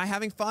am I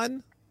having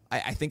fun?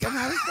 I think I'm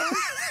having fun.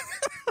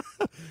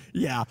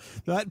 Yeah,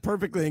 that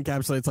perfectly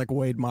encapsulates like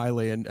Wade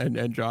Miley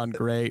and John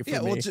Gray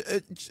for me.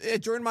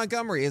 Jordan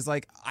Montgomery is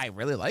like, I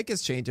really like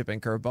his changeup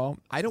and curveball.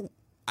 I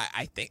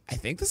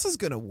think this is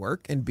going to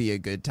work and be a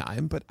good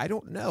time, but I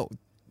don't know.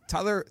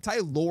 Tyler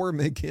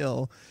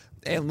McGill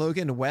and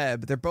Logan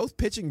Webb, they're both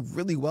pitching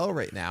really well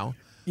right now.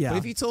 Yeah. But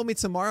if you told me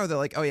tomorrow they're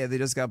like, oh yeah, they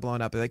just got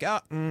blown up, they're like,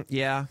 oh,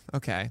 yeah,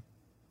 okay,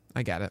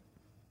 I get it.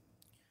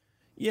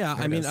 Yeah,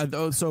 I mean,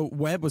 so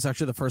Webb was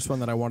actually the first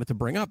one that I wanted to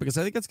bring up because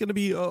I think that's going to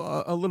be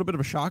a little bit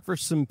of a shock for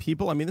some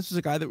people. I mean, this is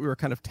a guy that we were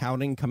kind of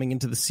touting coming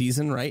into the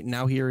season, right?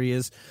 Now here he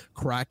is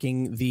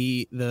cracking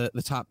the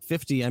top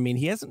 50. I mean,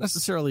 he hasn't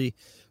necessarily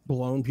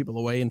blown people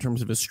away in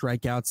terms of his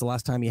strikeouts. The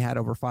last time he had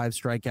over 5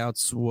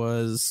 strikeouts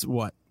was,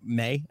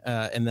 May?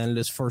 And then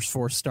his first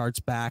 4 starts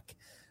back.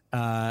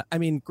 I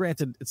mean,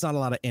 granted, it's not a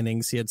lot of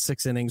innings. He had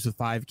 6 innings with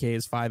 5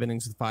 Ks, 5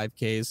 innings with 5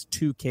 Ks,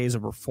 2 Ks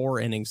over 4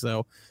 innings,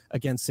 though,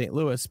 against St.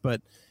 Louis, but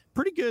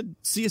pretty good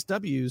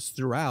CSWs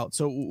throughout.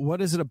 So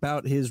what is it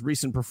about his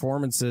recent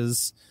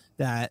performances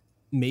that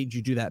made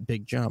you do that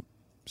big jump?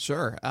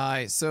 Sure.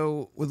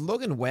 So with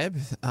Logan Webb,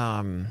 his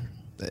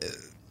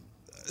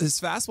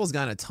fastball's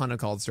gotten a ton of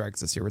called strikes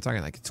this year. We're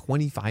talking like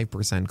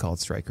 25% called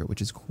strike rate,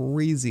 which is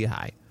crazy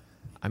high.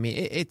 I mean,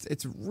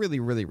 it's really,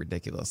 really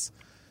ridiculous.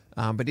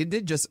 But he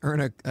did just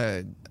earn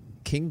a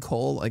King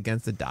Cole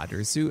against the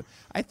Dodgers, who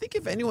I think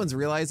if anyone's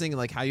realizing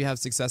like how you have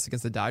success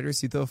against the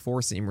Dodgers, you throw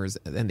 4-seamers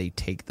and they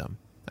take them.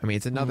 I mean,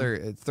 it's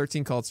another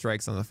 13 called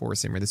strikes on the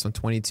 4-seamer. This one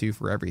 22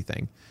 for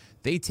everything.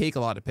 They take a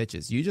lot of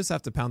pitches. You just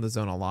have to pound the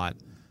zone a lot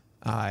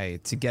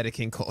to get a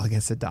King Cole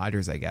against the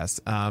Dodgers, I guess.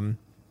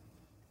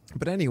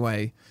 But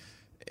anyway,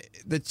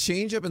 the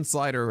changeup and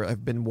slider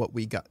have been what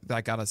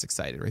that got us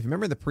excited. Right?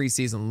 Remember the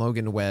preseason,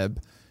 Logan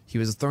Webb, he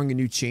was throwing a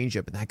new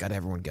changeup and that got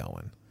everyone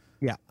going.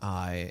 Yeah.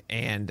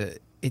 And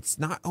it's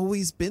not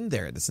always been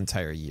there this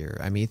entire year.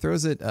 I mean, he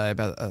throws it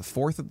about a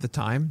fourth of the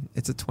time.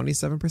 It's a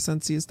 27%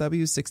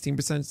 CSW,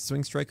 16%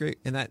 swing strike rate.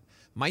 And that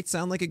might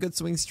sound like a good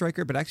swing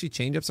striker, but actually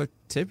changeups are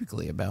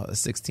typically about a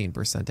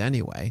 16%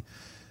 anyway.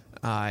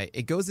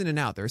 It goes in and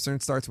out. There are certain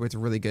starts where it's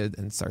really good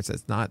and starts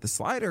that's not. The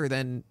slider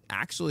then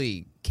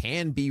actually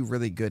can be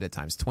really good at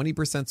times.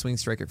 20% swing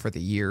strike rate for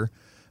the year.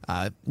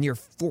 Near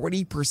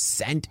 40%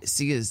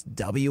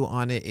 CSW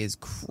on it is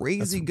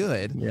crazy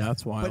good. Yeah,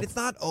 that's wild. But it's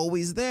not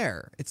always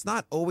there. It's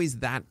not always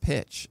that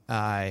pitch.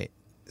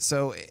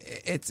 So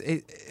it's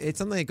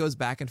something that goes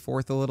back and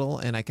forth a little,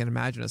 and I can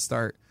imagine a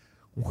start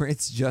where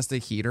it's just a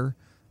heater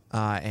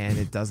and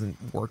it doesn't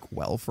work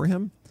well for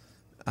him.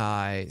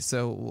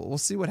 So we'll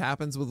see what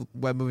happens with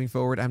Webb moving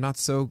forward. I'm not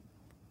so,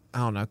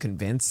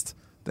 convinced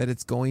that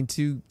it's going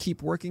to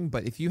keep working.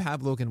 But if you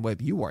have Logan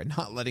Webb, you are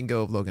not letting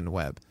go of Logan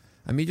Webb.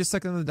 I mean, you just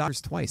stuck on the Dodgers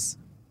twice.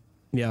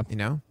 Yeah. You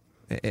know,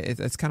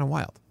 it's kind of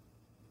wild.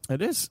 It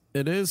is.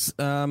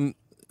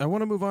 I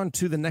want to move on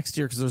to the next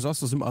year because there's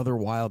also some other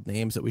wild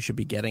names that we should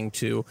be getting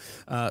to.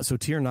 So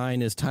tier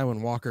 9 is Taijuan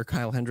Walker,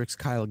 Kyle Hendricks,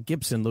 Kyle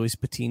Gibson, Luis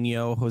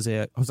Patino,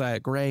 Josiah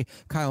Gray,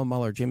 Kyle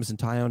Muller, Jameson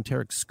Taillon,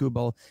 Tarek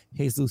Skubal,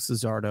 Jesus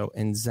Luzardo,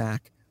 and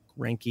Zach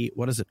Greinke.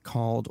 What is it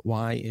called?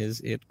 Why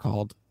is it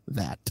called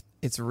that?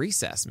 It's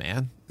recess,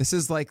 man. This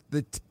is like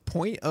the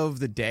point of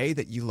the day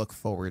that you look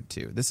forward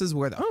to. This is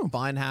where the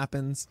fun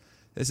happens.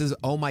 This is,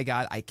 oh my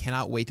God, I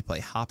cannot wait to play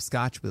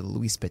hopscotch with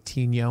Luis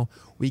Patino.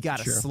 We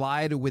got to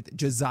slide with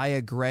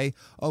Josiah Gray.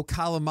 Oh,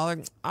 Kyle Muller,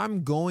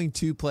 I'm going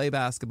to play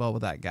basketball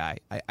with that guy.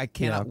 I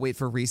cannot wait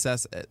for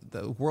recess.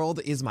 The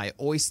world is my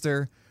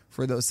oyster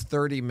for those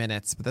 30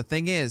 minutes. But the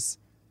thing is,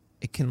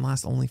 it can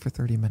last only for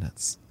 30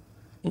 minutes.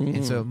 Mm-hmm.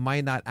 And so it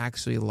might not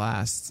actually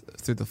last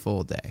through the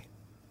full day.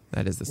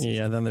 That is the season.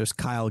 Yeah, then there's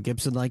Kyle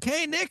Gibson like,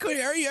 hey, Nick, are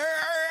you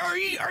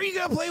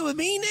going to play with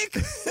me, Nick?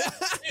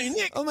 Hey,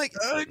 Nick. I'm like,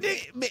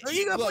 Nick, are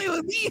you going to play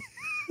with me?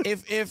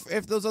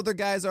 If those other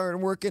guys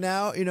aren't working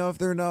out, if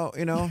they're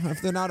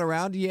if they're not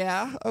around,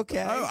 yeah,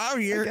 okay. I'm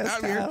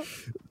here.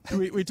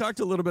 We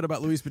talked a little bit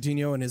about Luis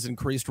Patino and his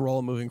increased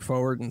role moving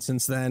forward, and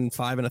since then,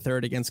 5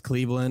 1/3 against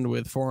Cleveland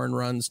with 4 earned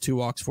runs, 2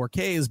 walks, 4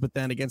 Ks. But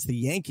then against the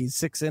Yankees,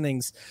 6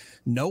 innings,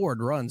 no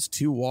earned runs,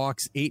 2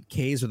 walks, 8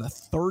 Ks with a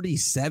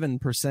 37%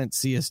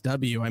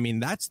 CSW. I mean,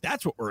 that's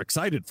what we're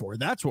excited for.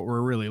 That's what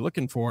we're really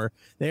looking for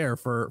there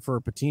for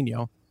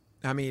Patino.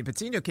 I mean,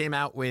 Patino came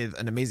out with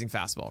an amazing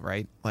fastball,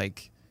 right?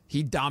 Like,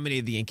 he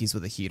dominated the Yankees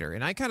with a heater,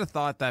 and I kind of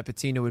thought that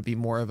Patino would be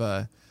more of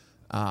a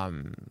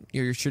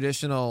your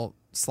traditional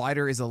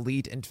slider is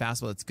elite and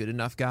fastball that's good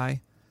enough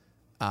guy.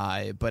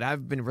 But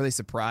I've been really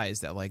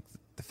surprised that like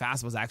the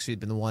fastball's actually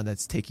been the one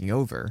that's taking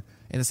over,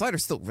 and the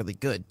slider's still really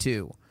good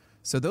too.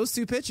 So those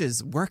two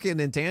pitches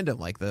working in tandem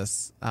like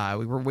this,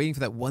 we were waiting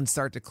for that one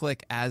start to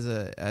click as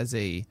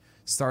a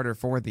starter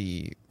for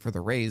the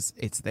Rays.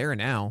 It's there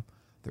now.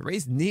 The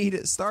Rays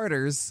need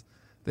starters.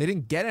 They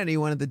didn't get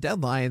anyone at the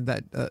deadline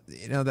that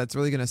that's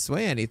really going to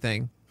sway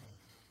anything.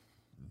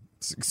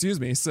 Excuse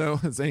me.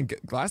 So saying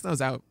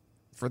Glasnow's out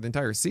for the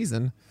entire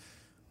season.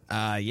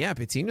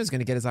 Patino's going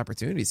to get his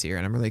opportunities here,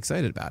 and I'm really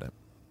excited about it.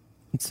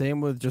 Same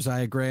with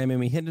Josiah Gray. I mean,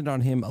 we hinted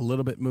on him a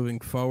little bit moving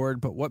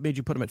forward, but what made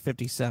you put him at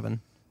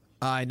 57?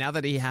 Now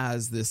that he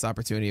has this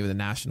opportunity with the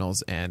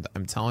Nationals, and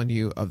I'm telling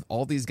you, of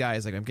all these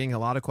guys, like I'm getting a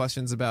lot of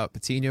questions about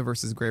Patino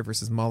versus Gray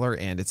versus Muller,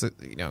 and it's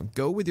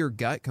go with your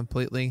gut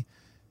completely.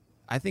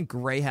 I think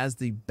Gray has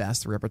the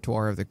best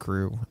repertoire of the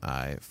crew.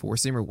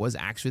 Four-seamer was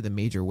actually the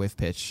major whiff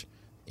pitch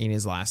in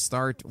his last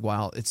start,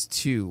 while it's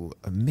two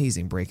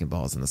amazing breaking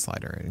balls in the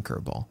slider and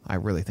curveball. I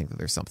really think that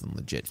there's something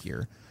legit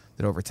here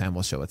that over time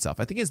will show itself.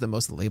 I think he has the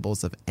most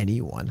labels of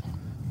anyone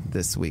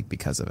this week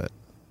because of it.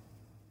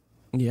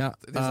 Yeah.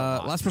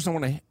 Last person I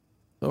want to...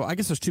 Oh, I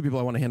guess there's two people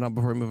I want to hand on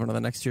before we move on to the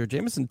next year.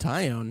 Jameson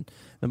Taillon,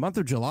 the month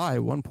of July,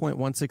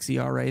 1.16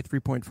 ERA,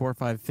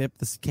 3.45 FIP.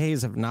 The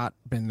Ks have not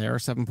been there,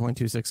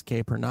 7.26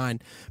 K per 9,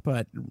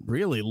 but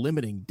really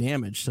limiting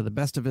damage to the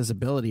best of his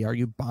ability. Are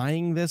you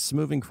buying this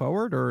moving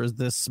forward, or is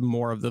this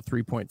more of the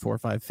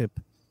 3.45 FIP?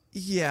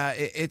 Yeah,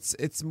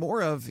 it's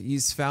more of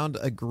he's found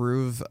a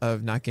groove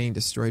of not getting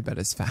destroyed by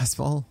his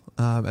fastball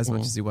as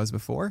much as he was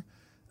before.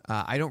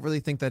 I don't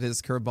really think that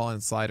his curveball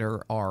and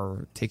slider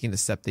are taking the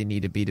step they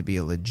need to be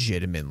a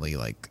legitimately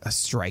like a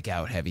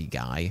strikeout heavy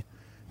guy.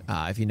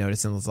 If you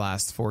notice in his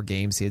last 4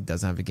 games, he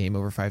doesn't have a game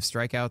over 5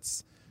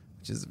 strikeouts,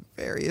 which is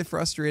very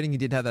frustrating. He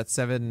did have that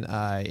 7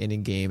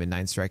 inning game and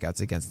 9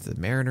 strikeouts against the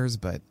Mariners,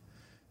 but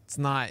it's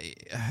not.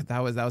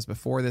 That was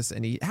before this,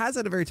 and he has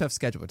had a very tough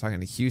schedule. We're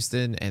talking to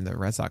Houston and the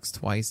Red Sox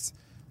twice.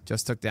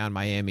 Just took down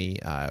Miami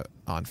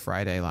on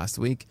Friday last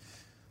week.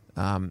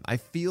 I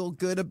feel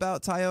good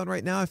about Taillon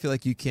right now. I feel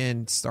like you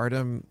can start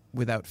him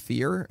without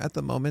fear at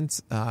the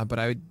moment, but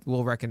I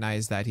will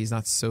recognize that he's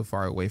not so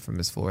far away from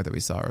his floor that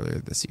we saw earlier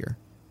this year.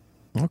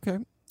 Okay.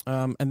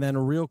 And then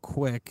real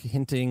quick,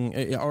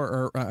 hinting,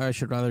 or I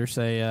should rather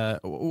say,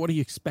 what are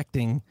you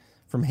expecting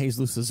from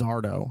Jesus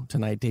Luzardo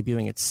tonight,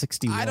 debuting at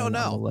 61 I don't know.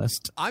 on the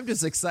list? I'm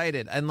just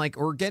excited. And like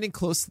we're getting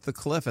close to the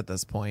cliff at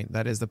this point.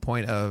 That is the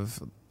point of...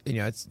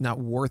 it's not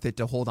worth it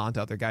to hold on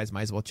to other guys.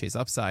 Might as well chase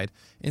upside.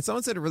 And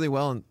someone said it really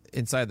well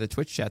inside the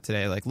Twitch chat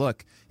today. Like,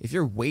 look, if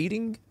you're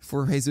waiting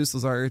for Jesus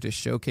Luzardo to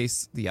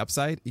showcase the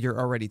upside, you're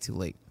already too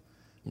late.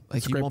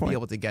 Like, you won't be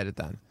able to get it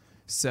then.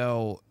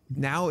 So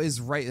now is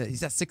right.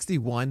 He's at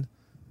 61.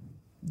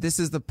 This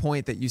is the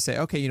point that you say,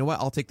 okay, you know what?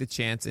 I'll take the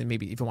chance. And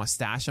maybe if you want to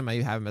stash him,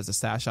 maybe have him as a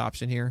stash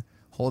option here.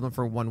 Hold him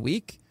for 1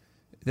 week.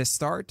 This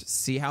start,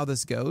 see how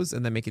this goes,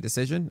 and then make a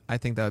decision. I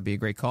think that would be a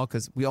great call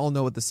because we all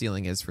know what the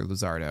ceiling is for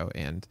Luzardo,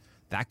 and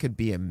that could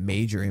be a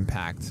major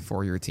impact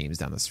for your teams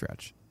down the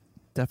stretch.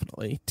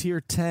 Definitely.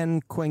 Tier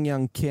 10, Kwang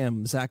Young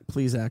Kim, Zach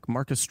Plesac,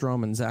 Marcus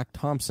Stroman, Zach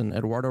Thompson,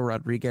 Eduardo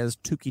Rodriguez,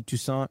 Touki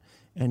Toussaint,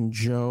 and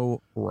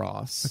Joe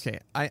Ross. Okay,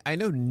 I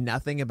know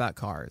nothing about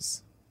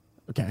cars.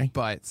 Okay.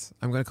 But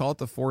I'm going to call it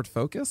the Ford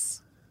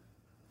Focus.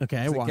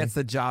 Okay, why? It gets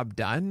the job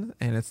done,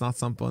 and it's not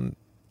something...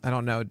 I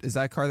don't know. Is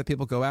that a car that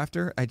people go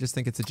after? I just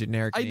think it's a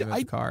generic name of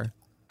a car.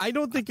 I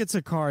don't think it's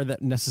a car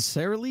that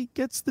necessarily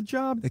gets the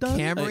job done.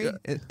 The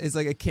Camry is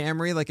like a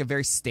Camry, like a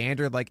very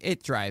standard, like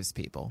it drives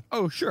people.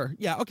 Oh, sure.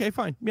 Yeah. Okay,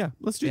 fine. Yeah,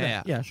 let's do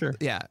that. Yeah, sure.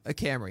 Yeah, a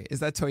Camry.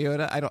 Is that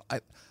Toyota? I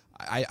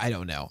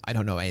don't know. I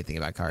don't know anything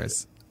about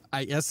cars.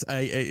 I guess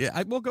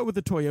I will go with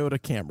the Toyota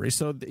Camry.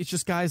 So it's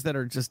just guys that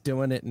are just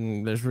doing it,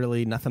 and there's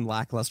really nothing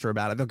lackluster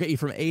about it. They'll get you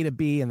from A to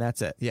B, and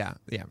that's it. Yeah,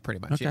 pretty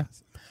much. Okay.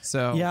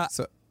 Yeah.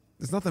 So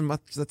there's nothing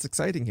much that's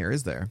exciting here,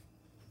 is there?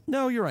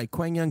 No, you're right.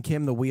 Kwang Young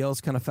Kim, the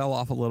wheels kind of fell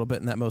off a little bit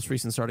in that most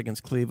recent start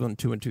against Cleveland.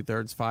 2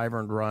 2/3, 5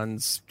 earned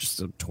runs,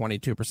 just a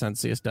 22%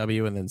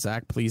 CSW, and then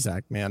Zach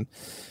Plesac, man,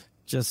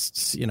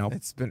 just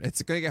it's going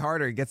to get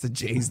harder. He gets the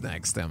Jays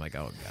next. I'm like,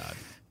 oh god.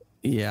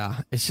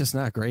 Yeah, it's just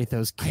not great.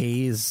 Those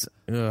Ks.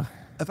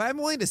 If I'm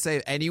willing to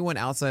say anyone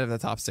outside of the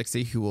top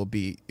 60 who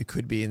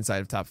could be inside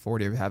of top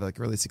 40 or have like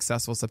a really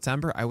successful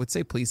September, I would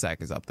say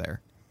Plesac is up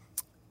there.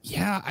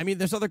 Yeah, I mean,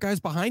 there's other guys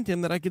behind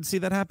him that I could see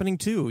that happening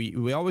too.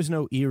 We always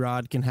know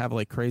Erod can have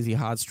like crazy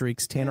hot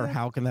streaks. Tanner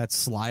Houck and that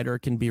slider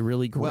can be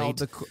really great. Well,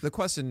 the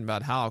question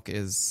about Houck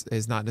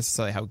is not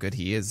necessarily how good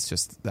he is,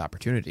 just the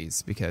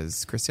opportunities,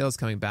 because Chris Sale is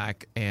coming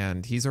back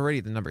and he's already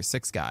the number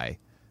 6 guy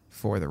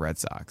for the Red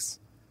Sox.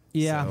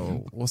 Yeah.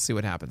 So we'll see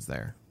what happens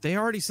there. They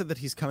already said that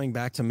he's coming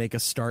back to make a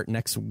start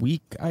next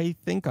week, I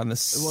think, on the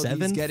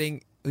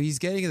 7th. He's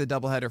getting the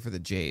doubleheader for the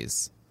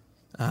Jays.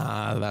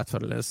 That's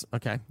what it is.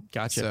 Okay,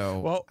 gotcha. So,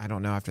 well, I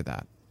don't know after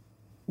that.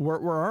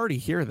 We're already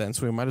here then,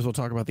 so we might as well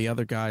talk about the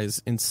other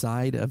guys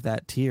inside of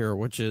that tier,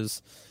 which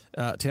is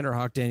Tanner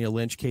Hawk, Daniel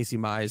Lynch, Casey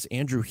Mize,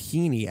 Andrew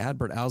Heaney,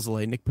 Adbert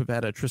Alzolay, Nick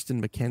Pivetta,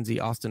 Tristan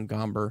McKenzie, Austin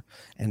Gomber,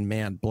 and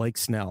man, Blake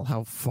Snell,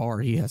 how far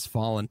he has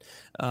fallen.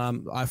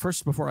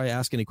 First, before I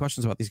ask any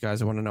questions about these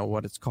guys, I want to know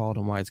what it's called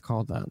and why it's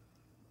called that.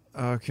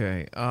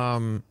 Okay.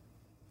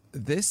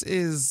 This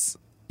is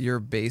your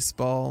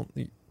baseball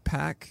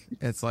pack.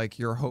 It's like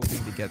you're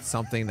hoping to get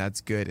something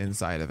that's good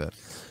inside of it.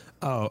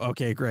 Oh,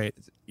 okay, great.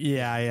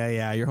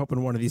 Yeah. You're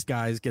hoping one of these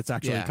guys gets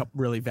actually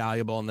really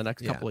valuable in the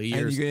next couple of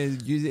years. And you're going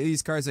to use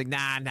these cards like,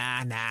 nah.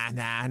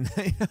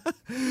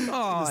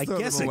 Oh, I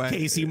guess a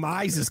Casey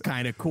Mize is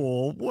kind of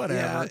cool.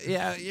 Whatever.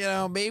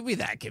 Yeah, maybe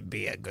that could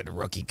be a good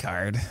rookie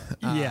card.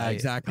 Yeah,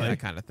 exactly. That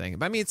kind of thing.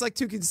 But I mean, it's like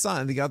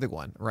Tucson, the other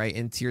one, right,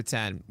 in Tier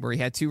 10, where he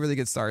had 2 really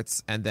good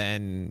starts, and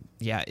then,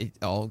 it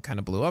all kind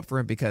of blew up for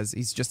him because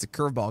he's just a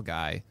curveball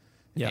guy.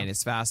 Yeah. And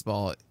his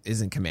fastball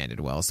isn't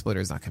commanded well.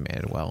 Splitter's not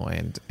commanded well,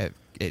 and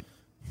it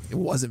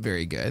wasn't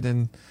very good.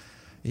 And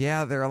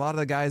there are a lot of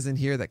the guys in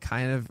here that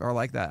kind of are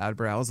like that.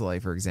 Adbert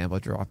Alzolay, for example,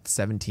 dropped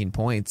 17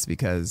 points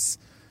because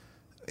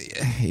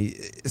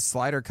his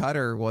slider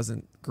cutter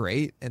wasn't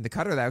great, and the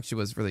cutter that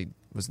actually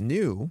was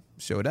new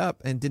showed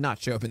up and did not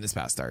show up in this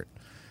past start.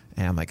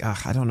 And I'm like,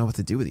 I don't know what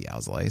to do with the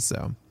Alzolay,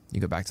 so you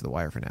go back to the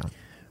wire for now.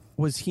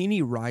 Was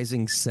Heaney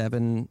rising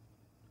 7?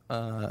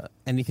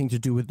 Anything to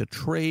do with the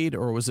trade,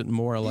 or was it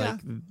more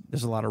like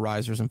there's a lot of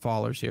risers and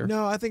fallers here?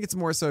 No, I think it's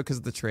more so because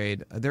of the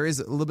trade. There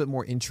is a little bit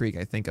more intrigue,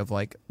 I think, of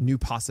like new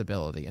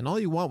possibility. And all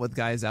you want with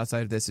guys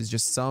outside of this is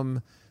just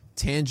some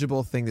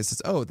tangible thing that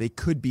says, they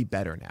could be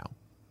better now.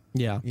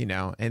 Yeah.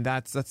 And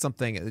that's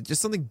something,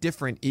 just something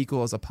different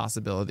equals a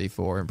possibility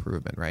for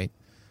improvement, right?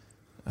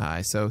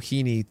 So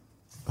Heaney,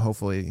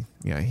 hopefully,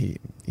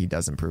 he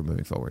does improve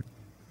moving forward.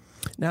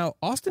 Now,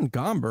 Austin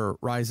Gomber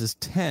rises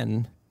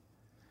 10.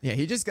 Yeah,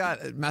 he just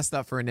got messed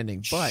up for an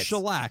inning, but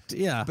shellacked.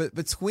 Yeah, but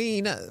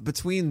between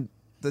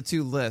the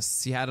two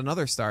lists, he had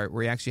another start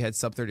where he actually had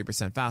sub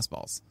 30%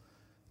 fastballs,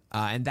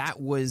 and that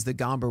was the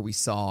Gomber we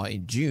saw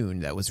in June.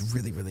 That was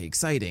really, really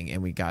exciting,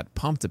 and we got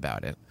pumped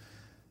about it.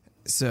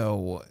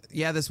 So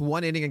this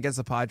one inning against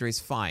the Padres,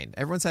 fine.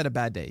 Everyone's had a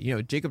bad day.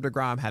 Jacob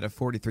deGrom had a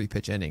 43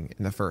 pitch inning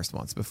in the first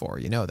once before.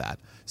 That.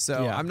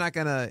 So I'm not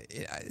gonna.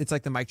 It's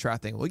like the Mike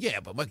Trout thing. Well,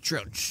 but Mike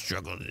Trout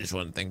struggled in this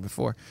one thing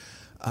before.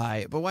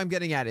 But what I'm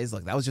getting at is,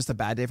 look, that was just a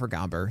bad day for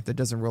Gomber. That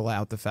doesn't rule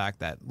out the fact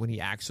that when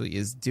he actually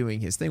is doing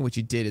his thing, which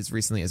he did as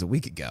recently as a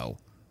week ago,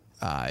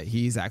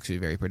 he's actually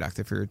very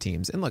productive for your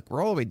teams. And look,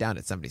 we're all the way down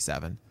at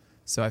 77.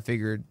 So I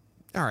figured,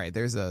 all right,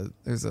 there's a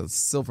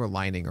silver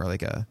lining, or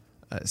like I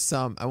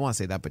want to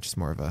say that, but just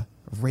more of a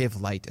ray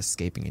of light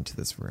escaping into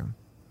this room.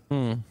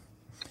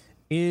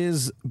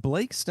 Is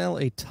Blake Snell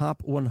a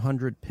top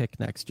 100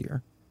 pick next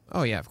year?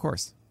 Oh, yeah, of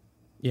course.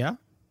 Yeah?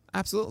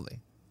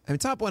 Absolutely. I mean,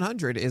 top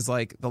 100 is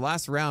like the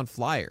last round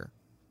flyer.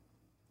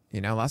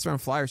 Last round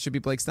flyer should be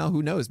Blake Snell.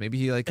 Who knows? Maybe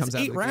he comes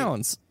out 8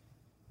 rounds.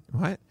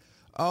 What?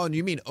 Oh, and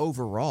you mean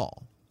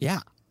overall? Yeah.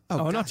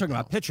 I'm not talking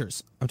about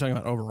pitchers. I'm talking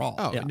about overall.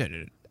 Oh, no,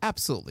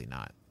 absolutely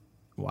not.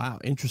 Wow,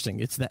 interesting.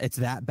 It's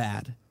that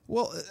bad.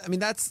 Well, I mean,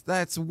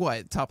 that's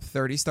what, top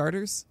 30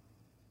 starters?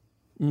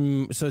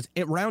 So it's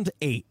round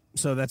 8.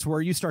 So that's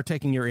where you start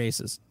taking your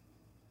aces.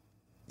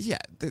 Yeah,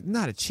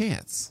 not a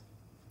chance.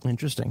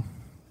 Interesting.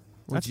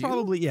 That's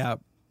probably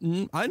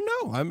I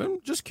know.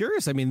 I'm just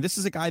curious. I mean, this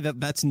is a guy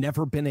that's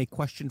never been a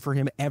question for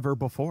him ever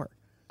before.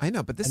 I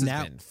know, but this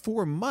has been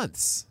 4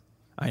 months.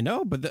 I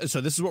know, but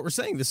so this is what we're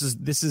saying. This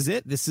is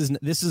it. This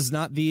is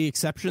not the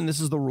exception. This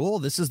is the rule.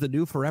 This is the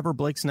new forever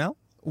Blake Snell.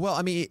 Well,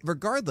 I mean,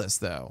 regardless,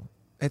 though,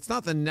 it's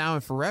not the now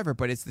and forever,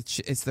 but it's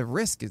the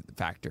risk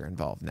factor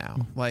involved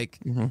now. Like,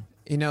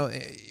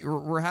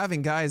 we're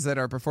having guys that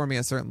are performing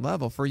at a certain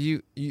level. For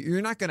you,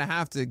 you're not going to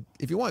have to,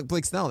 if you want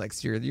Blake Snell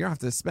next year, you don't have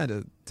to spend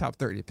a top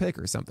 30 pick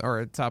or something, or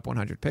a top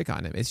 100 pick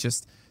on him. It's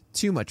just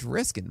too much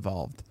risk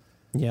involved.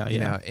 Yeah,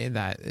 in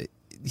that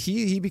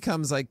he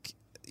becomes like,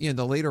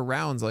 the later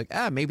rounds, like,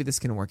 maybe this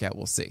can work out.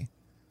 We'll see.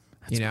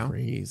 That's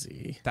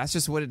crazy. That's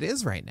just what it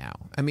is right now.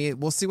 I mean,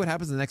 we'll see what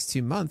happens in the next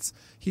 2 months.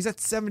 He's at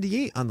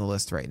 78 on the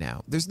list right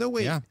now. There's no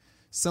way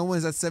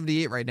someone's at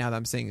 78 right now that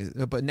I'm saying,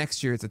 but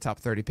next year it's a top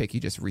 30 pick. You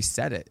just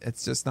reset it.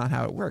 It's just not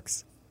how it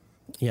works.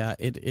 Yeah,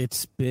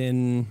 it's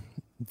been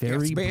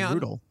very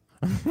brutal.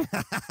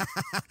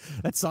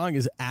 That song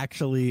is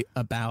actually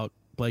about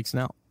Blake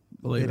Snell,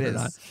 believe it or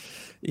not.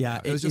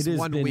 Yeah, it was just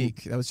 1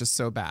 week. That was just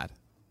so bad.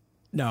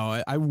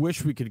 No, I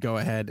wish we could go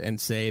ahead and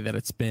say that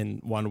it's been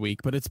 1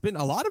 week, but it's been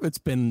a lot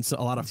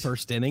of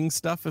first inning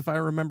stuff, if I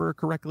remember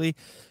correctly.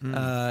 He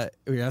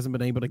hasn't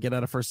been able to get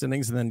out of first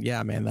innings, and then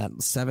that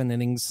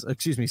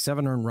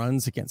 7 earned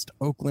runs against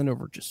Oakland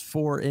over just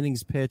 4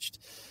 innings pitched.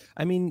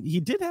 I mean, he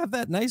did have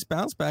that nice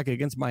bounce back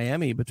against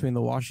Miami between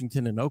the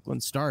Washington and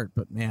Oakland start,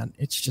 but man,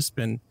 it's just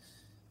been.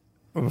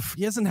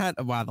 He hasn't had.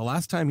 Wow, the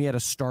last time he had a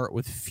start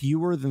with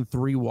fewer than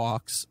 3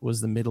 walks was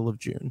the middle of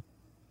June.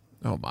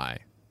 Oh my.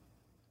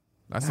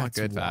 That's not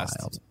good,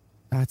 Fast.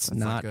 That's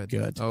not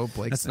good. Oh,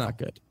 Blake That's Snell. not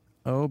good.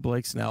 Oh,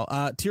 Blake Snell.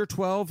 Tier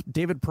 12,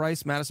 David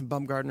Price, Madison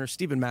Bumgarner,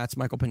 Steven Matz,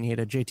 Michael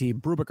Pineda,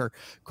 JT Brubaker,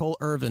 Cole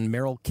Irvin,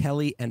 Merrill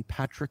Kelly, and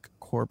Patrick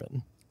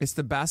Corbin. It's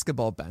the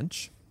basketball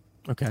bench.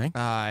 Okay.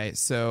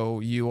 So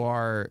you,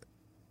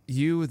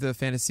 the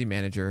fantasy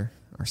manager,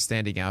 are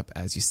standing up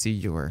as you see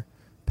your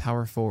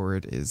power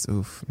forward is,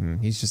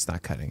 he's just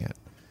not cutting it.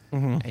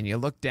 Mm-hmm. And you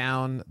look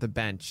down the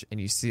bench and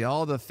you see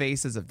all the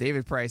faces of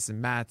David Price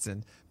and Matz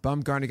and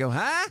Bumgarner go,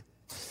 huh?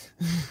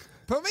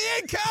 Put me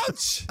in,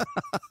 coach!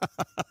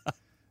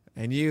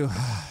 And you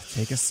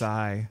take a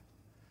sigh.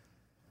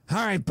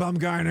 All right,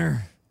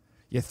 Bumgarner.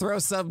 You throw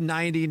sub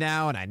 90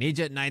 now, and I need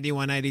you at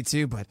 91,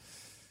 92, but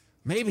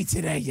maybe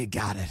today you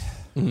got it.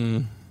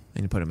 Mm-hmm.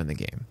 And you put him in the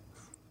game.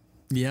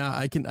 Yeah,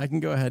 I can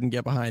go ahead and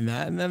get behind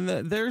that. And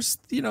then there's,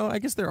 I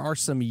guess there are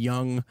some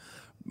young,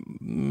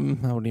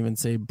 I wouldn't even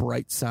say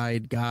bright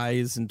side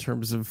guys in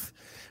terms of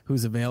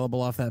who's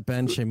available off that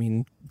bench. I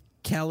mean,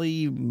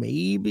 Kelly,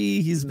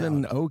 maybe he's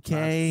been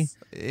okay.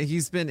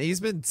 He's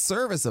been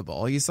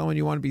serviceable. He's someone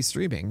you want to be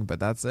streaming,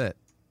 but that's it.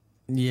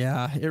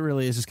 Yeah, it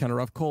really is just kind of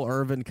rough. Cole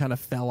Irvin kind of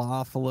fell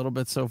off a little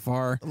bit so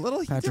far.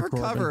 He did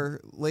recover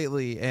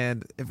lately,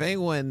 and if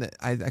anyone,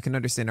 I can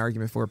understand an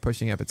argument for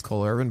pushing up, it's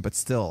Cole Irvin, but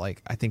still,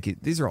 I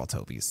think these are all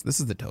Tobies.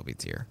 This is the Toby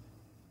tier.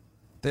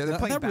 They're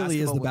playing that really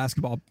is the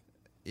basketball.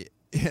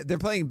 They're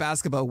playing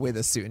basketball with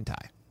a suit and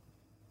tie.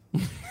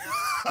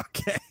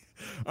 Okay.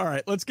 All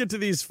right, let's get to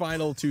these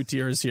final two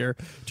tiers here.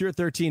 Tier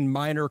 13,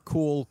 Minor,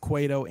 Cool,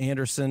 Cueto,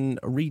 Anderson,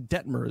 Reed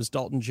Detmers,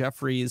 Dalton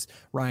Jeffries,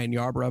 Ryan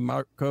Yarbrough,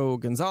 Marco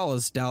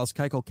Gonzalez, Dallas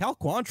Keuchel, Cal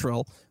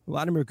Quantrill,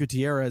 Vladimir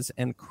Gutierrez,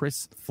 and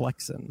Chris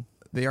Flexen.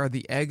 They are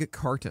the egg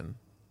carton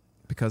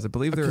because I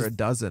believe there are a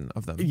dozen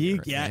of them.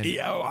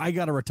 I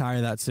got to retire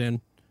that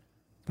soon.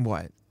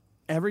 What?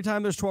 Every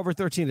time there's 12 or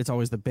 13, it's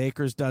always the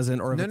baker's dozen.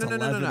 Or if it's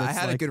 11, no. I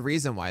had a good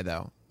reason why,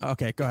 though.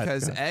 Okay, go ahead.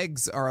 Because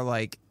eggs are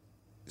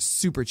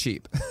super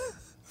cheap.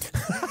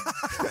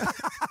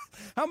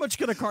 How much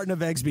could a carton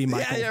of eggs be,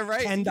 Michael? Yeah,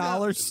 right. $10?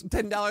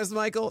 $10,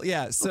 Michael.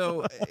 Yeah.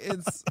 So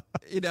it's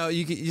you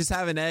just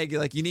have an egg.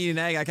 You need an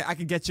egg. I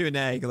can get you an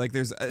egg.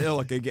 There's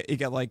you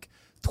get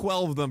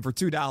 12 of them for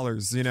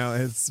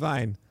 $2. It's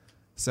fine.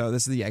 So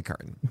this is the egg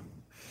carton.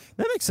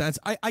 That makes sense.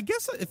 I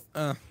guess if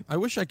I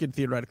wish I could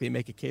theoretically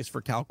make a case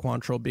for Cal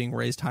Quantrill being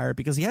raised higher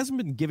because he hasn't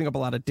been giving up a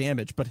lot of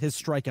damage, but his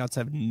strikeouts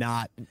have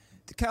not.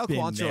 Cal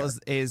Quantrill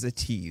is a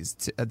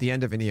tease at the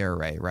end of an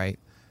ERA, right?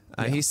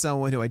 He's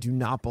someone who I do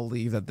not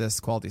believe that this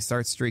quality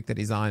start streak that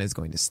he's on is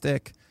going to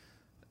stick.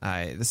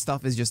 The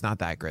stuff is just not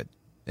that good.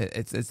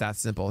 It's that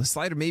simple. His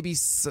slider maybe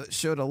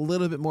showed a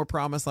little bit more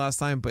promise last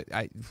time, but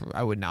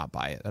I would not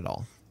buy it at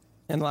all.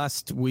 And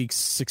last week's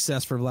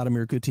success for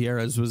Vladimir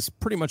Gutierrez was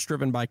pretty much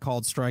driven by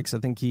called strikes. I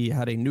think he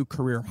had a new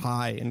career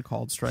high in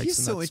called strikes. He's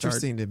so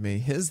interesting to me.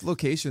 His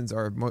locations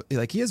are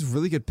he has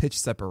really good pitch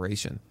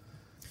separation.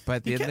 But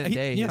at the end of the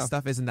day, his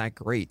stuff isn't that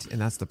great, and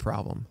that's the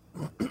problem.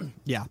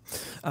 Yeah,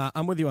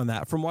 I'm with you on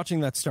that. From watching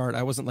that start,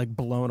 I wasn't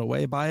blown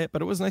away by it,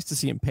 but it was nice to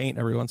see him paint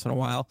every once in a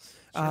while.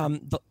 Sure.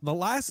 The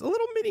last, a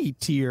little mini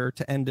tier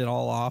to end it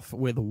all off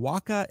with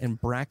Wacha and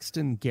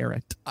Braxton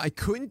Garrett. I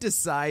couldn't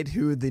decide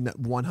who the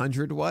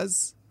 100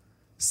 was,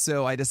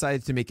 so I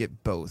decided to make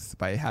it both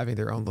by having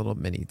their own little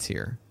mini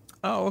tier.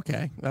 Oh,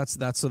 okay. That's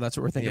what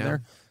we're thinking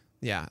there.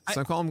 Yeah.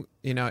 So I call them,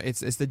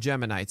 it's the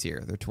Gemini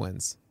tier. They're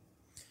twins.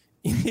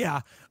 Yeah,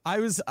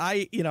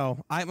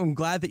 I'm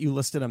glad that you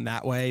listed them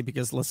that way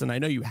because listen, I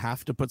know you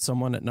have to put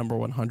someone at number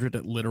 100.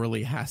 It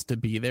literally has to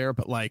be there,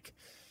 but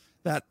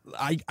that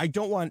I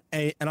don't want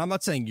and I'm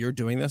not saying you're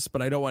doing this,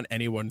 but I don't want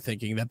anyone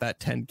thinking that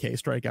 10K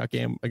strikeout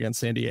game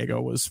against San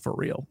Diego was for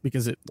real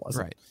because it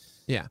wasn't. Right.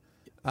 Yeah.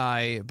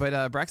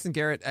 But Braxton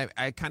Garrett,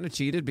 I kind of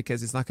cheated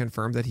because it's not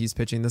confirmed that he's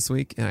pitching this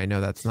week, and I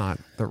know that's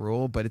not the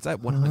rule, but it's at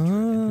 100,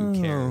 and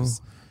who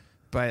cares?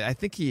 But I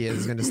think he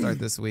is going to start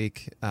this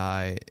week.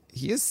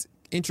 He is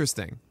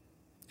interesting,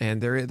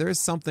 and there is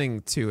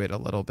something to it a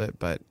little bit,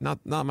 but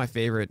not my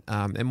favorite.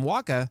 And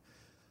Wacha,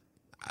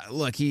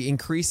 look, he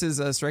increases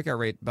a strikeout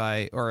rate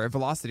or a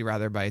velocity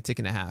rather by a tick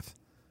and a half,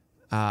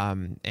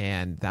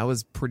 and that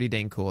was pretty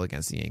dang cool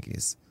against the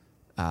Yankees.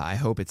 I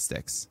hope it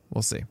sticks.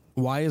 We'll see.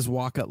 Why is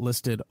Wacha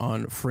listed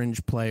on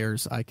fringe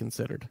players I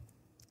considered?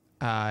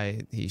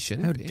 He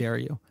shouldn't. How be. Dare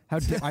you? How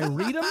dare I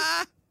read him?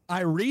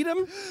 I read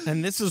them,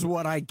 and this is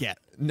what I get.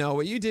 No,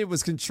 what you did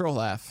was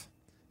Control F.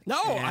 No,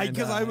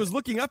 because I was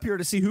looking up here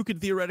to see who could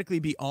theoretically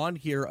be on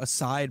here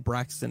aside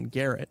Braxton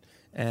Garrett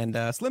and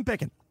Slim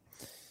Pickin.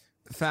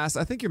 Fast,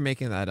 I think you're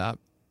making that up.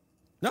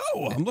 No,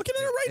 I'm looking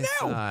at it right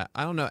now.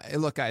 I don't know. Hey,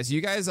 look, guys,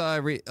 you guys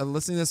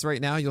listening to this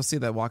right now, you'll see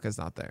that Wacha's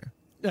not there.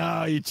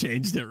 Oh, you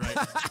changed it right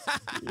now.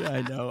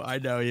 Yeah, I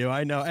know you.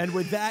 And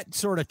with that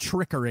sort of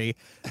trickery,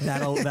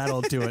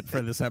 that'll do it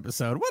for this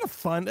episode. What a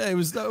fun! It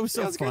was so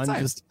fun.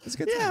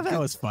 That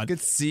was fun.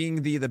 Good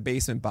seeing the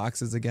basement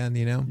boxes again.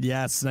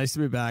 Yes, nice to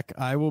be back.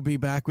 I will be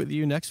back with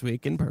you next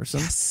week in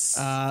person. Yes.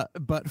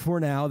 But for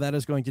now, that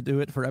is going to do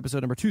it for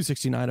episode number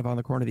 269 of On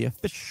the Corner, the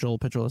official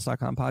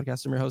PitcherList.com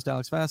podcast. I'm your host,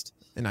 Alex Fast,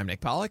 and I'm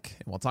Nick Pollock,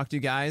 and we'll talk to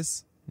you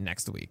guys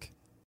next week.